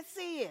 They can't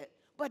see it,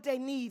 but they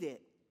need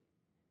it.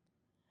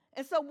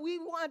 And so we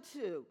want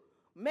to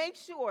make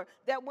sure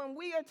that when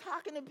we are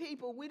talking to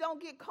people, we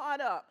don't get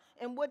caught up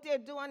in what they're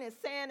doing and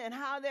saying and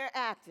how they're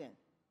acting.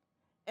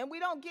 And we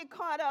don't get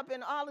caught up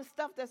in all the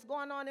stuff that's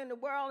going on in the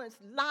world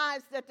and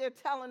lies that they're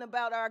telling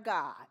about our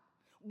God.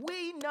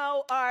 We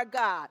know our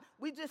God.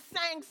 We just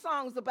sang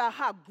songs about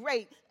how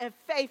great and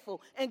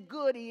faithful and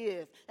good he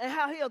is and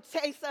how he'll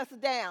chase us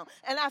down.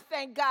 And I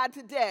thank God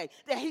today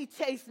that he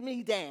chased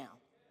me down.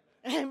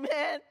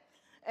 Amen.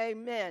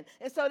 Amen.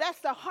 And so that's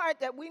the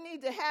heart that we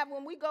need to have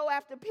when we go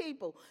after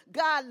people.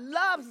 God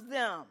loves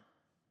them.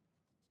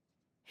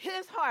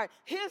 His heart,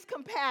 his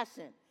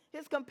compassion.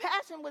 His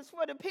compassion was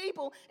for the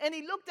people, and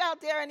he looked out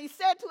there and he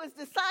said to his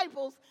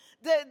disciples,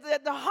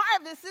 the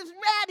harvest is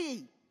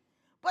ready,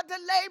 but the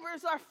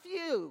laborers are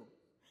few.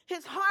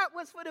 His heart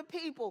was for the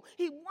people.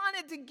 He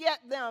wanted to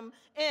get them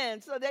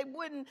in so they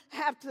wouldn't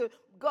have to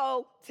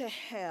go to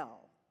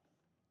hell.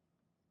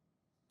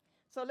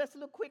 So let's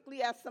look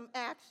quickly at some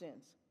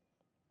actions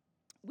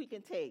we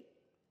can take.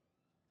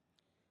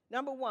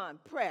 Number one,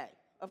 pray,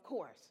 of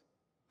course,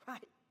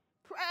 right?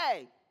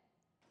 Pray.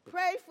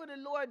 Pray for the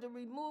Lord to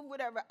remove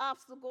whatever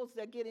obstacles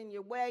that get in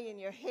your way, in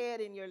your head,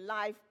 in your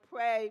life.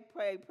 Pray,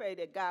 pray, pray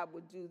that God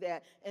would do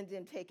that and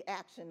then take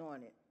action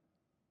on it.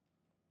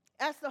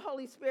 Ask the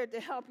Holy Spirit to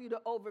help you to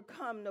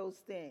overcome those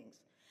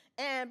things.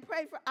 And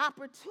pray for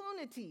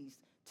opportunities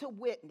to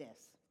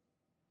witness.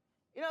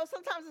 You know,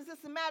 sometimes it's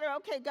just a matter,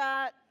 okay,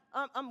 God,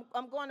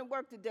 I'm going to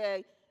work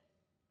today.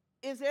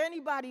 Is there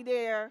anybody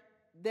there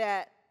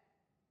that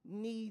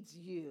needs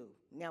you?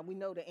 Now, we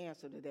know the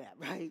answer to that,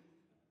 right?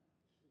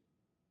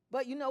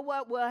 But you know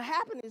what will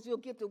happen is you'll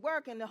get to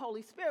work and the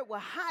Holy Spirit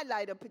will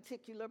highlight a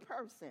particular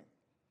person.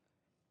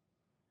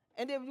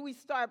 And then we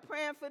start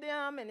praying for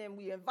them, and then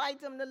we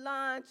invite them to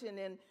lunch, and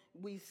then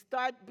we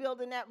start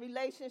building that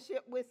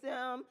relationship with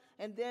them,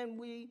 and then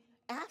we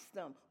ask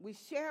them. We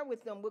share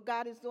with them what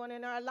God is doing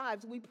in our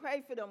lives. We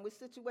pray for them when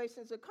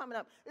situations are coming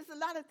up. There's a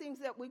lot of things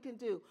that we can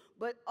do,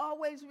 but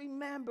always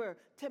remember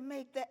to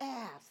make the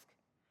ask.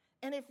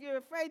 And if you're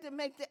afraid to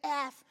make the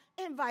ask,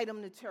 invite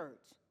them to church.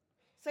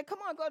 Say, come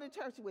on, go to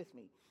church with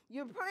me.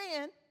 You're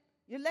praying.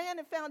 You're laying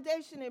the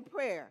foundation in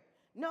prayer.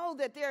 Know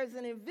that there is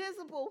an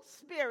invisible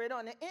spirit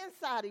on the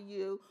inside of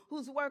you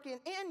who's working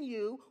in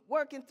you,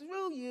 working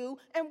through you,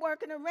 and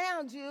working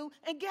around you.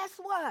 And guess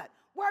what?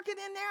 Working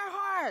in their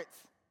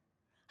hearts.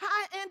 How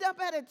I end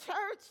up at a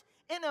church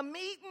in a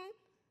meeting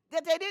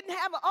that they didn't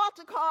have an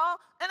altar call,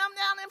 and I'm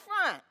down in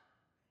front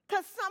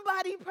because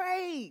somebody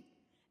prayed,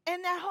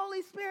 and that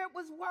Holy Spirit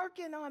was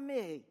working on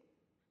me.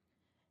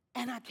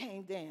 And I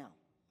came down.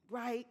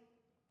 Right?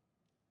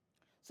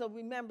 So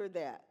remember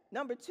that.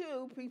 Number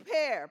two,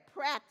 prepare,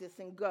 practice,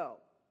 and go.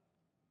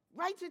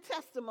 Write your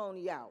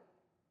testimony out.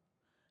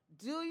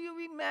 Do you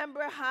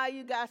remember how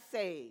you got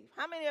saved?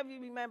 How many of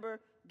you remember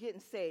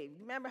getting saved?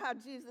 Remember how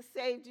Jesus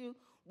saved you?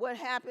 What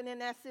happened in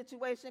that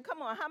situation?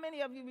 Come on, how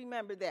many of you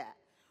remember that?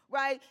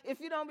 Right? If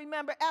you don't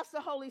remember, ask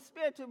the Holy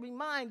Spirit to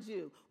remind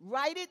you.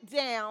 Write it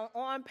down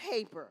on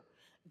paper.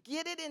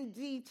 Get it in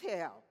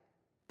detail,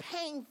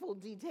 painful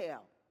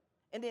detail,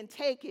 and then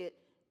take it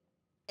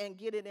and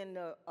get it in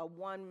a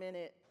 1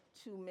 minute,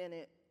 2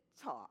 minute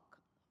talk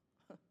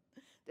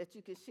that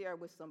you can share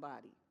with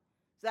somebody.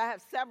 So I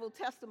have several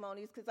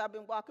testimonies because I've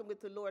been walking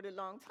with the Lord a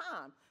long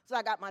time. So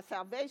I got my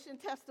salvation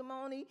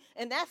testimony,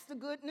 and that's the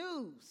good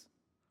news.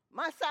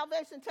 My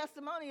salvation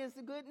testimony is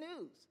the good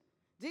news.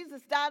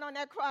 Jesus died on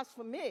that cross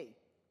for me.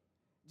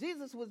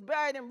 Jesus was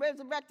buried and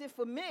resurrected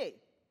for me.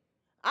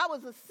 I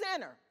was a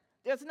sinner.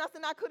 There's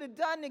nothing I could have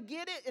done to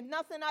get it, and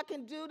nothing I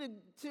can do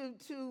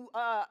to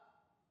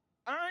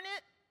earn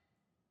it.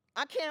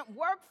 I can't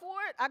work for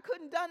it. I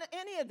couldn't done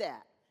any of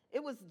that.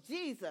 It was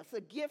Jesus, a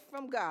gift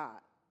from God.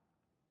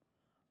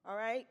 All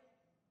right?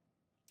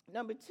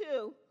 Number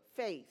two,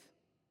 faith.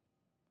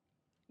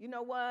 You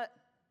know what?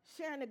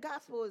 Sharing the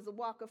gospel is a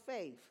walk of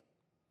faith.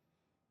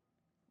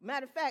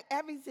 Matter of fact,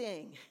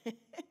 everything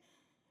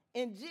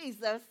in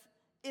Jesus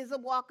is a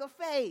walk of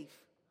faith.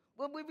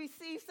 When we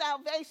received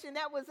salvation,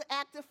 that was an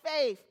act of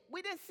faith.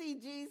 We didn't see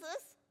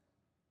Jesus.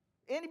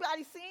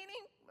 Anybody seen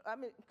him? I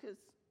mean, because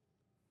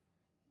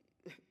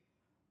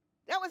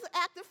that was an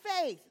act of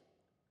faith.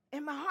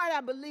 In my heart,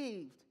 I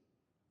believed.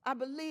 I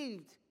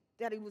believed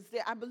that he was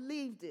there. I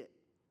believed it.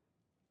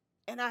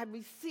 and I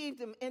received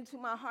him into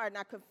my heart, and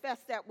I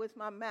confessed that with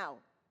my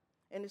mouth.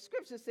 And the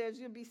scripture says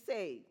you'll be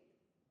saved.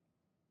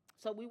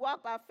 So we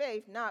walk by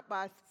faith, not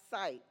by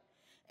sight.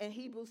 And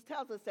Hebrews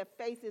tells us that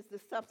faith is the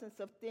substance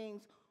of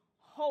things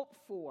hoped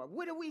for.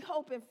 What are we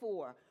hoping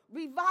for?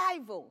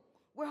 Revival.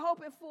 We're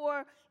hoping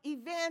for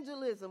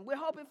evangelism. We're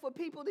hoping for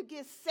people to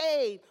get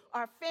saved,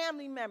 our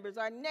family members,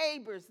 our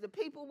neighbors, the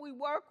people we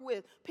work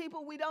with,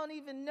 people we don't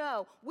even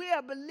know. We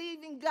are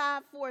believing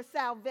God for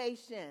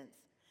salvations.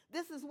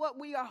 This is what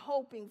we are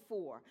hoping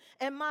for.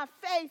 And my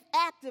faith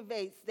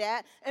activates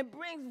that and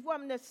brings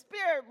from the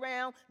spirit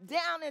realm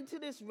down into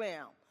this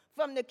realm.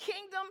 From the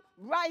kingdom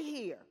right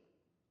here.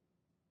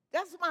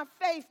 That's what my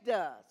faith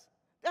does.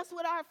 That's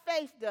what our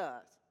faith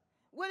does.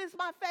 What is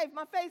my faith?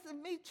 My faith is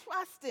me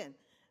trusting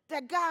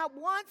that God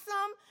wants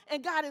them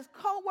and God is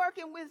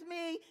co-working with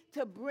me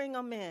to bring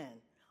them in.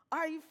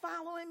 Are you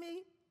following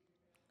me?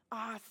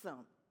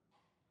 Awesome.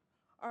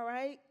 All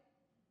right.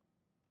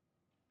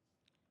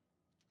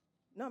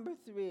 Number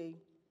 3,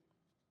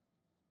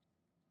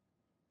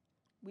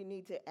 we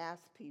need to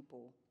ask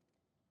people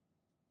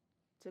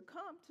to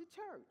come to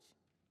church.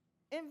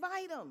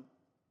 Invite them.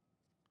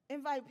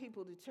 Invite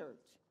people to church.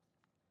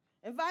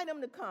 Invite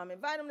them to come.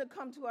 Invite them to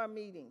come to our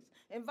meetings.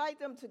 Invite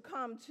them to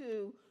come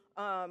to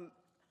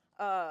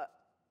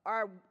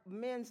our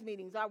men's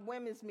meetings, our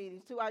women's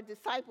meetings, to our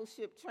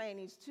discipleship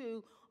trainings,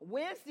 to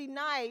Wednesday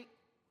night,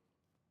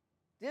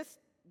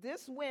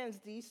 this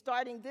Wednesday,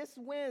 starting this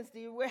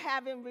Wednesday, we're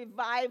having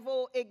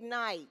Revival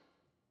Ignite.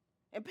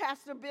 And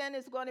Pastor Ben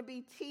is going to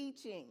be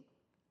teaching.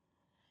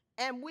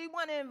 And we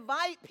want to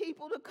invite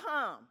people to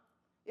come.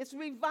 It's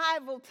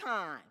revival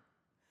time.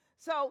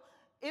 So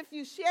if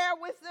you share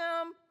with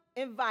them,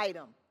 invite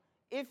them.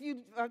 If you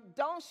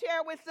don't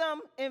share with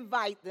them,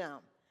 invite them.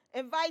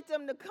 Invite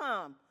them to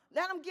come.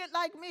 Let them get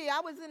like me. I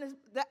was in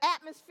the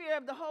atmosphere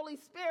of the Holy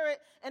Spirit,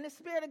 and the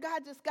Spirit of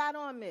God just got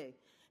on me.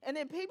 And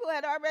then people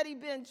had already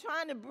been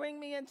trying to bring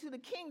me into the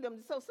kingdom.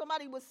 So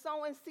somebody was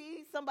sowing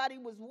seed, somebody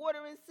was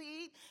watering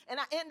seed, and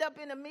I end up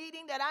in a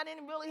meeting that I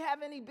didn't really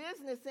have any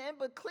business in,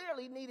 but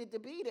clearly needed to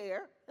be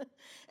there.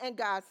 And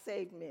God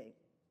saved me.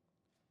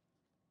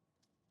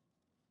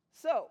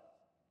 So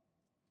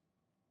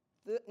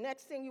the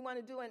next thing you want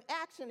to do in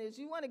action is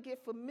you want to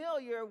get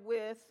familiar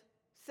with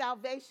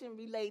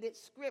salvation-related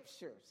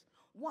scriptures.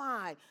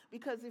 Why?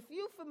 Because if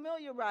you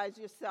familiarize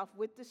yourself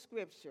with the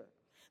scripture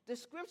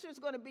is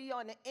going to be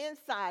on the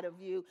inside of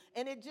you,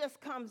 and it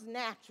just comes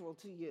natural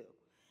to you.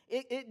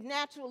 It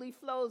naturally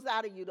flows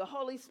out of you. The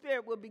Holy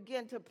Spirit will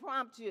begin to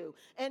prompt you,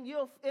 and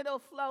it'll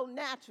flow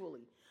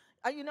naturally.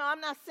 I'm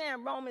not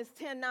saying Romans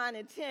 10:9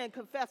 and 10,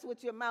 confess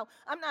with your mouth.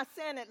 I'm not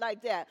saying it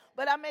like that.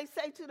 But I may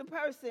say to the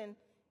person,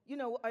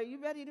 are you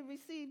ready to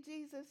receive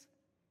Jesus?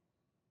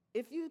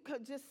 If you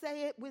could just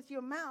say it with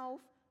your mouth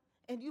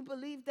and you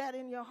believe that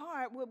in your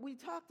heart, what we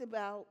talked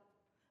about,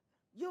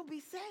 you'll be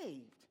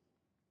saved.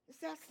 It's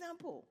that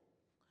simple.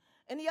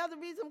 And the other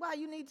reason why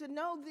you need to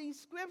know these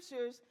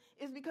scriptures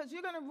is because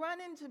you're going to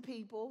run into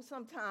people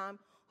sometime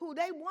who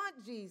they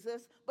want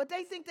Jesus, but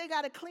they think they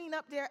got to clean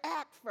up their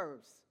act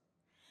first.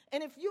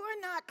 And if you're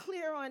not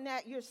clear on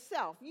that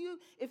yourself,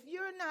 if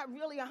you're not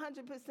really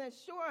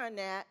 100% sure on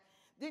that,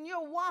 then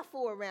you'll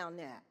waffle around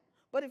that.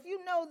 But if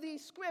you know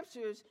these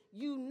scriptures,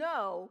 you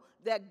know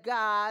that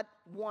God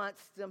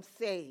wants them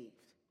saved.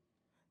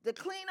 The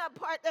cleanup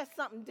part, that's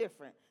something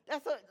different.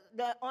 That's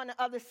on the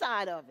other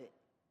side of it.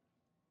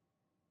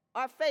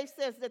 Our faith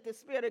says that the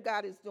Spirit of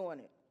God is doing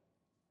it.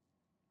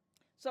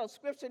 So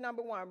scripture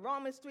number 1,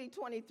 Romans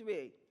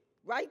 3:23.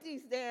 Write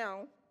these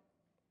down,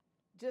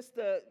 just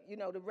the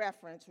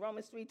reference.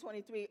 Romans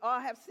 3:23. All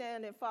have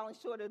sinned and fallen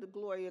short of the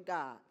glory of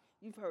God.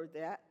 You've heard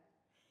that.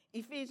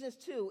 Ephesians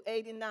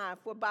 2:8 and 9.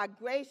 For by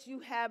grace you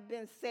have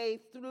been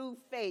saved through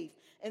faith,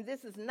 and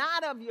this is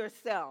not of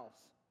yourselves.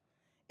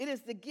 It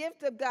is the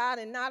gift of God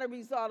and not a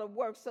result of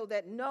works, so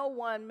that no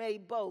one may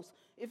boast.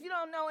 If you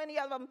don't know any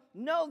of them,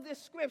 know this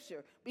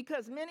scripture,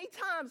 because many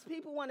times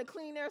people want to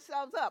clean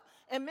themselves up.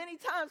 And many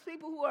times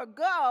people who are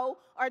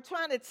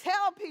trying to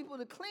tell people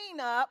to clean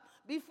up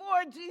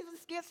before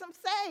Jesus gets them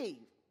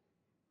saved.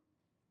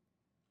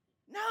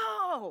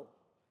 No.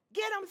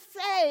 Get them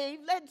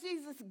saved. Let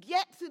Jesus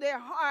get to their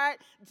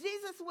heart.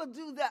 Jesus will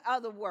do the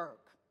other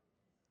work.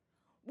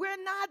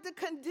 We're not the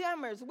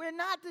condemners. We're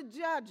not the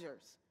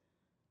judgers.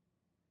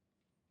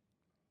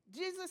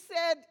 Jesus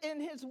said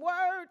in his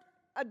word,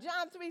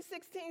 John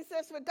 3:16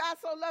 says, for God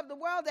so loved the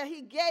world that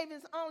he gave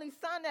his only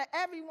son, that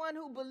everyone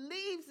who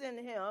believes in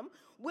him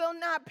will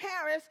not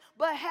perish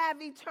but have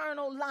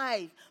eternal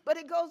life. But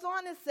it goes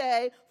on to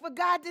say, for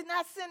God did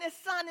not send his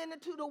son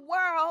into the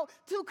world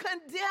to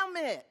condemn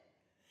it.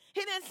 He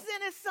didn't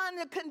send his son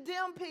to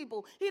condemn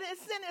people. He didn't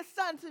send his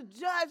son to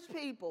judge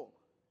people.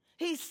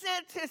 He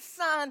sent his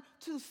son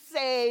to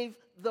save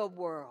the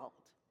world.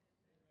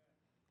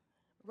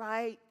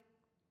 Right?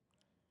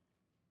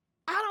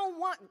 I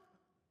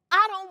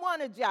don't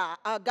want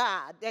a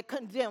God that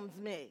condemns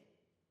me.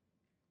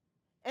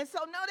 And so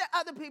know that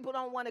other people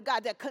don't want a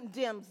God that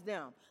condemns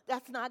them.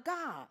 That's not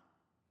God.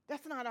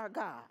 That's not our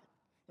God.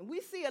 And we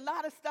see a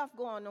lot of stuff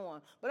going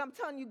on. But I'm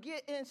telling you,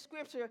 get in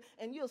Scripture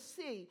and you'll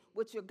see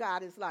what your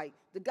God is like,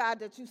 the God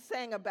that you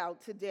sang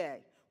about today.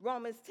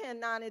 Romans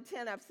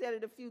 10:9-10, I've said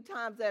it a few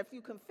times, that if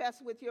you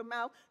confess with your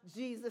mouth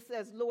Jesus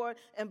as Lord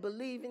and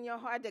believe in your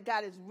heart that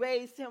God has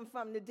raised him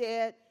from the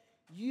dead,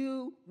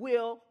 you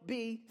will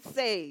be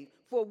saved.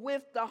 For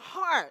with the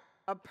heart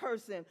a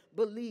person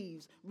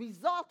believes,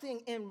 resulting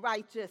in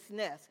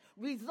righteousness,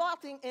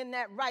 resulting in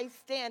that right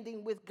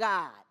standing with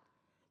God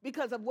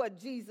because of what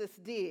Jesus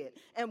did.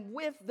 And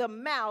with the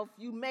mouth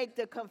you make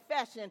the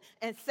confession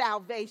and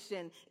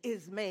salvation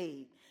is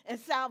made. And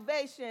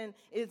salvation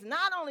is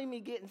not only me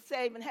getting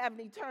saved and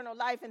having eternal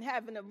life and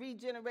having a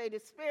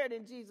regenerated spirit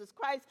in Jesus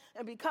Christ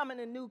and becoming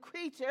a new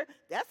creature.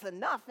 That's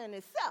enough in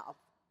itself.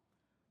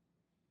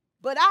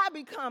 But I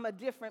become a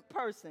different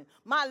person.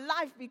 My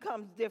life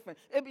becomes different.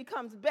 It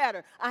becomes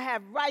better. I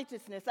have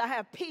righteousness, I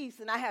have peace,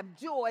 and I have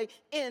joy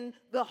in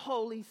the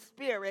Holy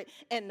Spirit.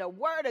 And the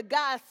Word of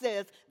God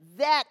says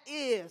that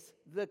is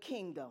the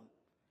kingdom.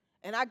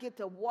 And I get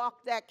to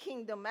walk that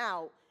kingdom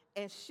out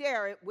and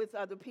share it with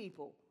other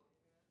people.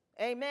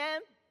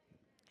 Amen?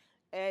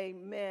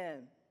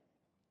 Amen.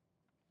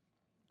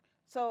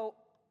 So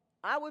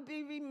I would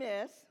be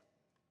remiss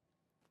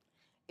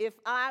if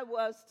I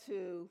was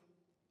to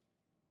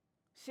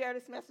share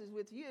this message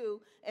with you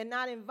and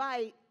not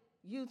invite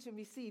you to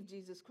receive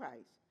Jesus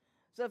Christ.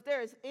 So if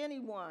there is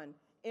anyone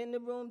in the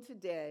room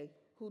today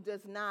who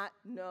does not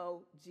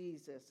know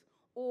Jesus,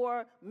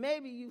 or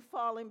maybe you've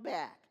fallen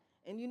back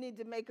and you need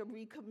to make a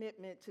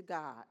recommitment to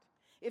God.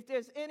 If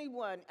there's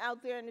anyone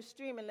out there in the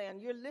streaming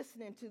land, you're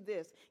listening to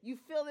this, you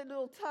feel a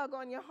little tug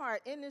on your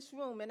heart in this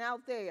room and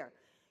out there.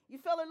 You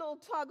feel a little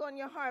tug on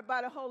your heart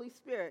by the Holy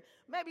Spirit.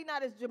 Maybe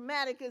not as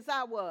dramatic as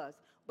I was,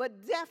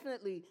 but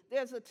definitely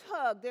there's a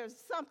tug, there's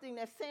something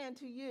that's saying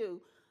to you,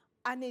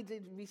 I need to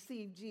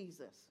receive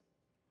Jesus,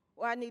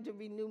 or I need to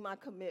renew my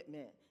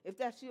commitment. If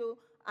that's you,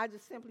 I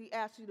just simply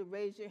ask you to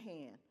raise your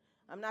hand.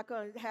 I'm not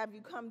going to have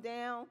you come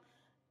down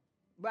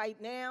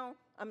right now.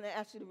 I'm going to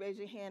ask you to raise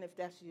your hand if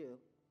that's you.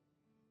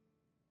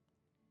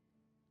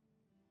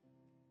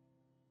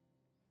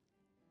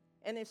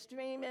 And in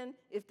streaming,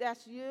 if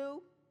that's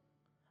you,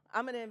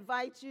 I'm going to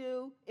invite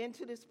you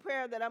into this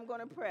prayer that I'm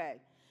going to pray.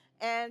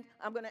 And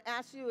I'm going to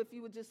ask you if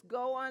you would just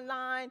go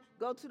online,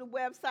 go to the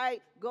website,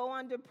 go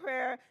under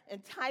prayer,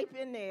 and type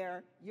in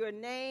there your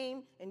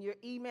name and your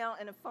email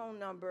and a phone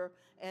number,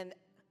 and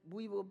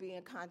we will be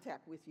in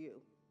contact with you.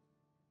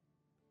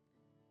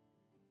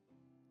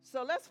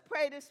 So let's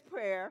pray this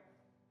prayer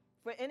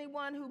for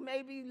anyone who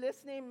may be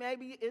listening.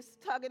 Maybe it's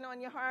tugging on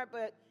your heart,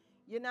 but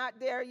you're not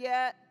there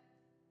yet.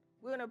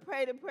 We're going to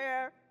pray the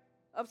prayer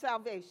of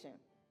salvation.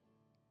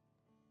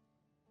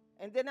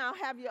 And then I'll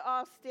have you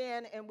all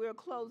stand and we'll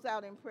close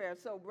out in prayer.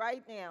 So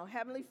right now,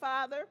 Heavenly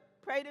Father,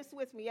 pray this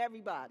with me,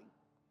 everybody.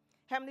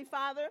 Heavenly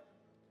Father,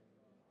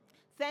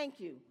 thank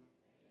you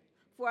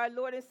for our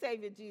Lord and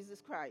Savior,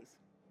 Jesus Christ.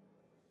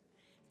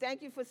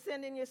 Thank you for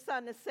sending your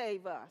Son to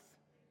save us.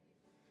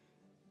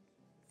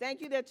 Thank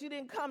you that you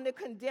didn't come to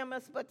condemn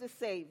us, but to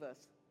save us.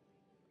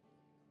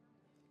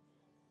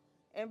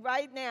 And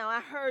right now, I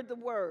heard the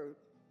word,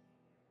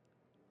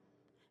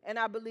 and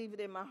I believe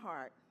it in my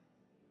heart,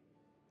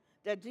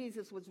 that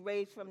Jesus was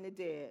raised from the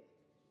dead.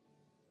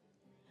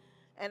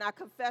 And I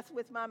confess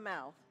with my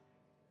mouth,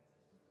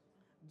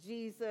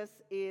 Jesus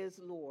is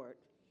Lord.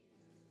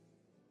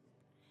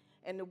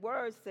 And the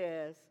word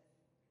says,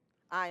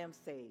 I am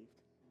saved.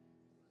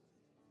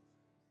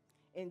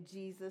 In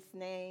Jesus'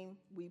 name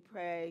we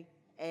pray,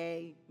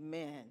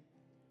 amen.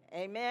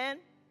 Amen.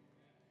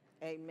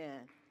 Amen.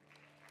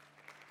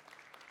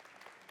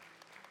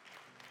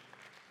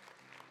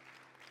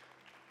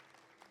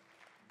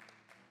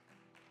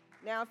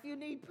 Now, if you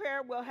need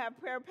prayer, we'll have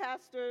prayer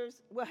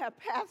pastors. We'll have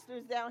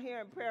pastors down here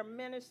and prayer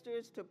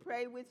ministers to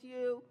pray with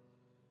you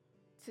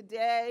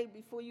today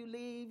before you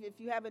leave. If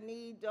you have a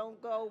need,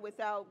 don't go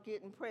without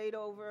getting prayed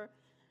over.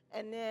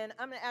 And then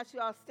I'm going to ask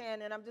you all to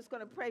stand, and I'm just going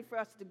to pray for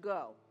us to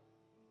go.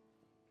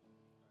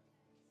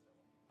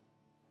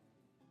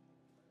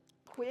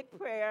 Quick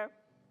prayer.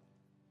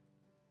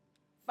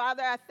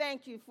 Father, I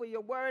thank you for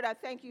your word. I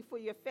thank you for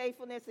your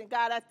faithfulness. And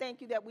God, I thank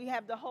you that we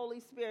have the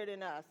Holy Spirit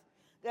in us,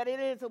 that it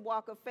is a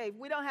walk of faith.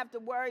 We don't have to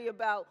worry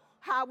about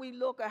how we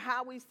look or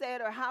how we say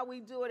it or how we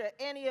do it or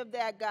any of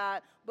that,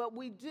 God, but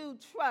we do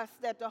trust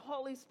that the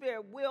Holy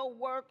Spirit will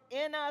work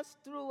in us,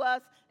 through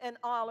us, and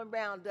all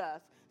around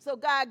us. So,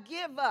 God,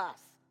 give us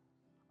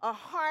a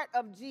heart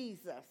of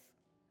Jesus,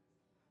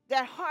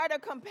 that heart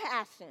of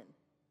compassion,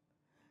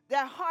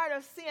 that heart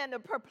of seeing the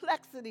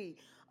perplexity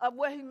of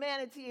what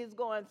humanity is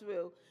going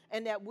through,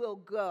 and that we'll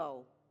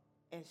go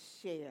and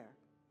share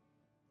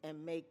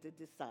and make the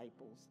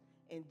disciples.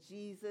 In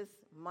Jesus'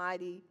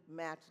 mighty,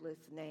 matchless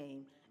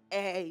name,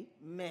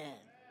 amen.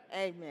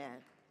 Amen.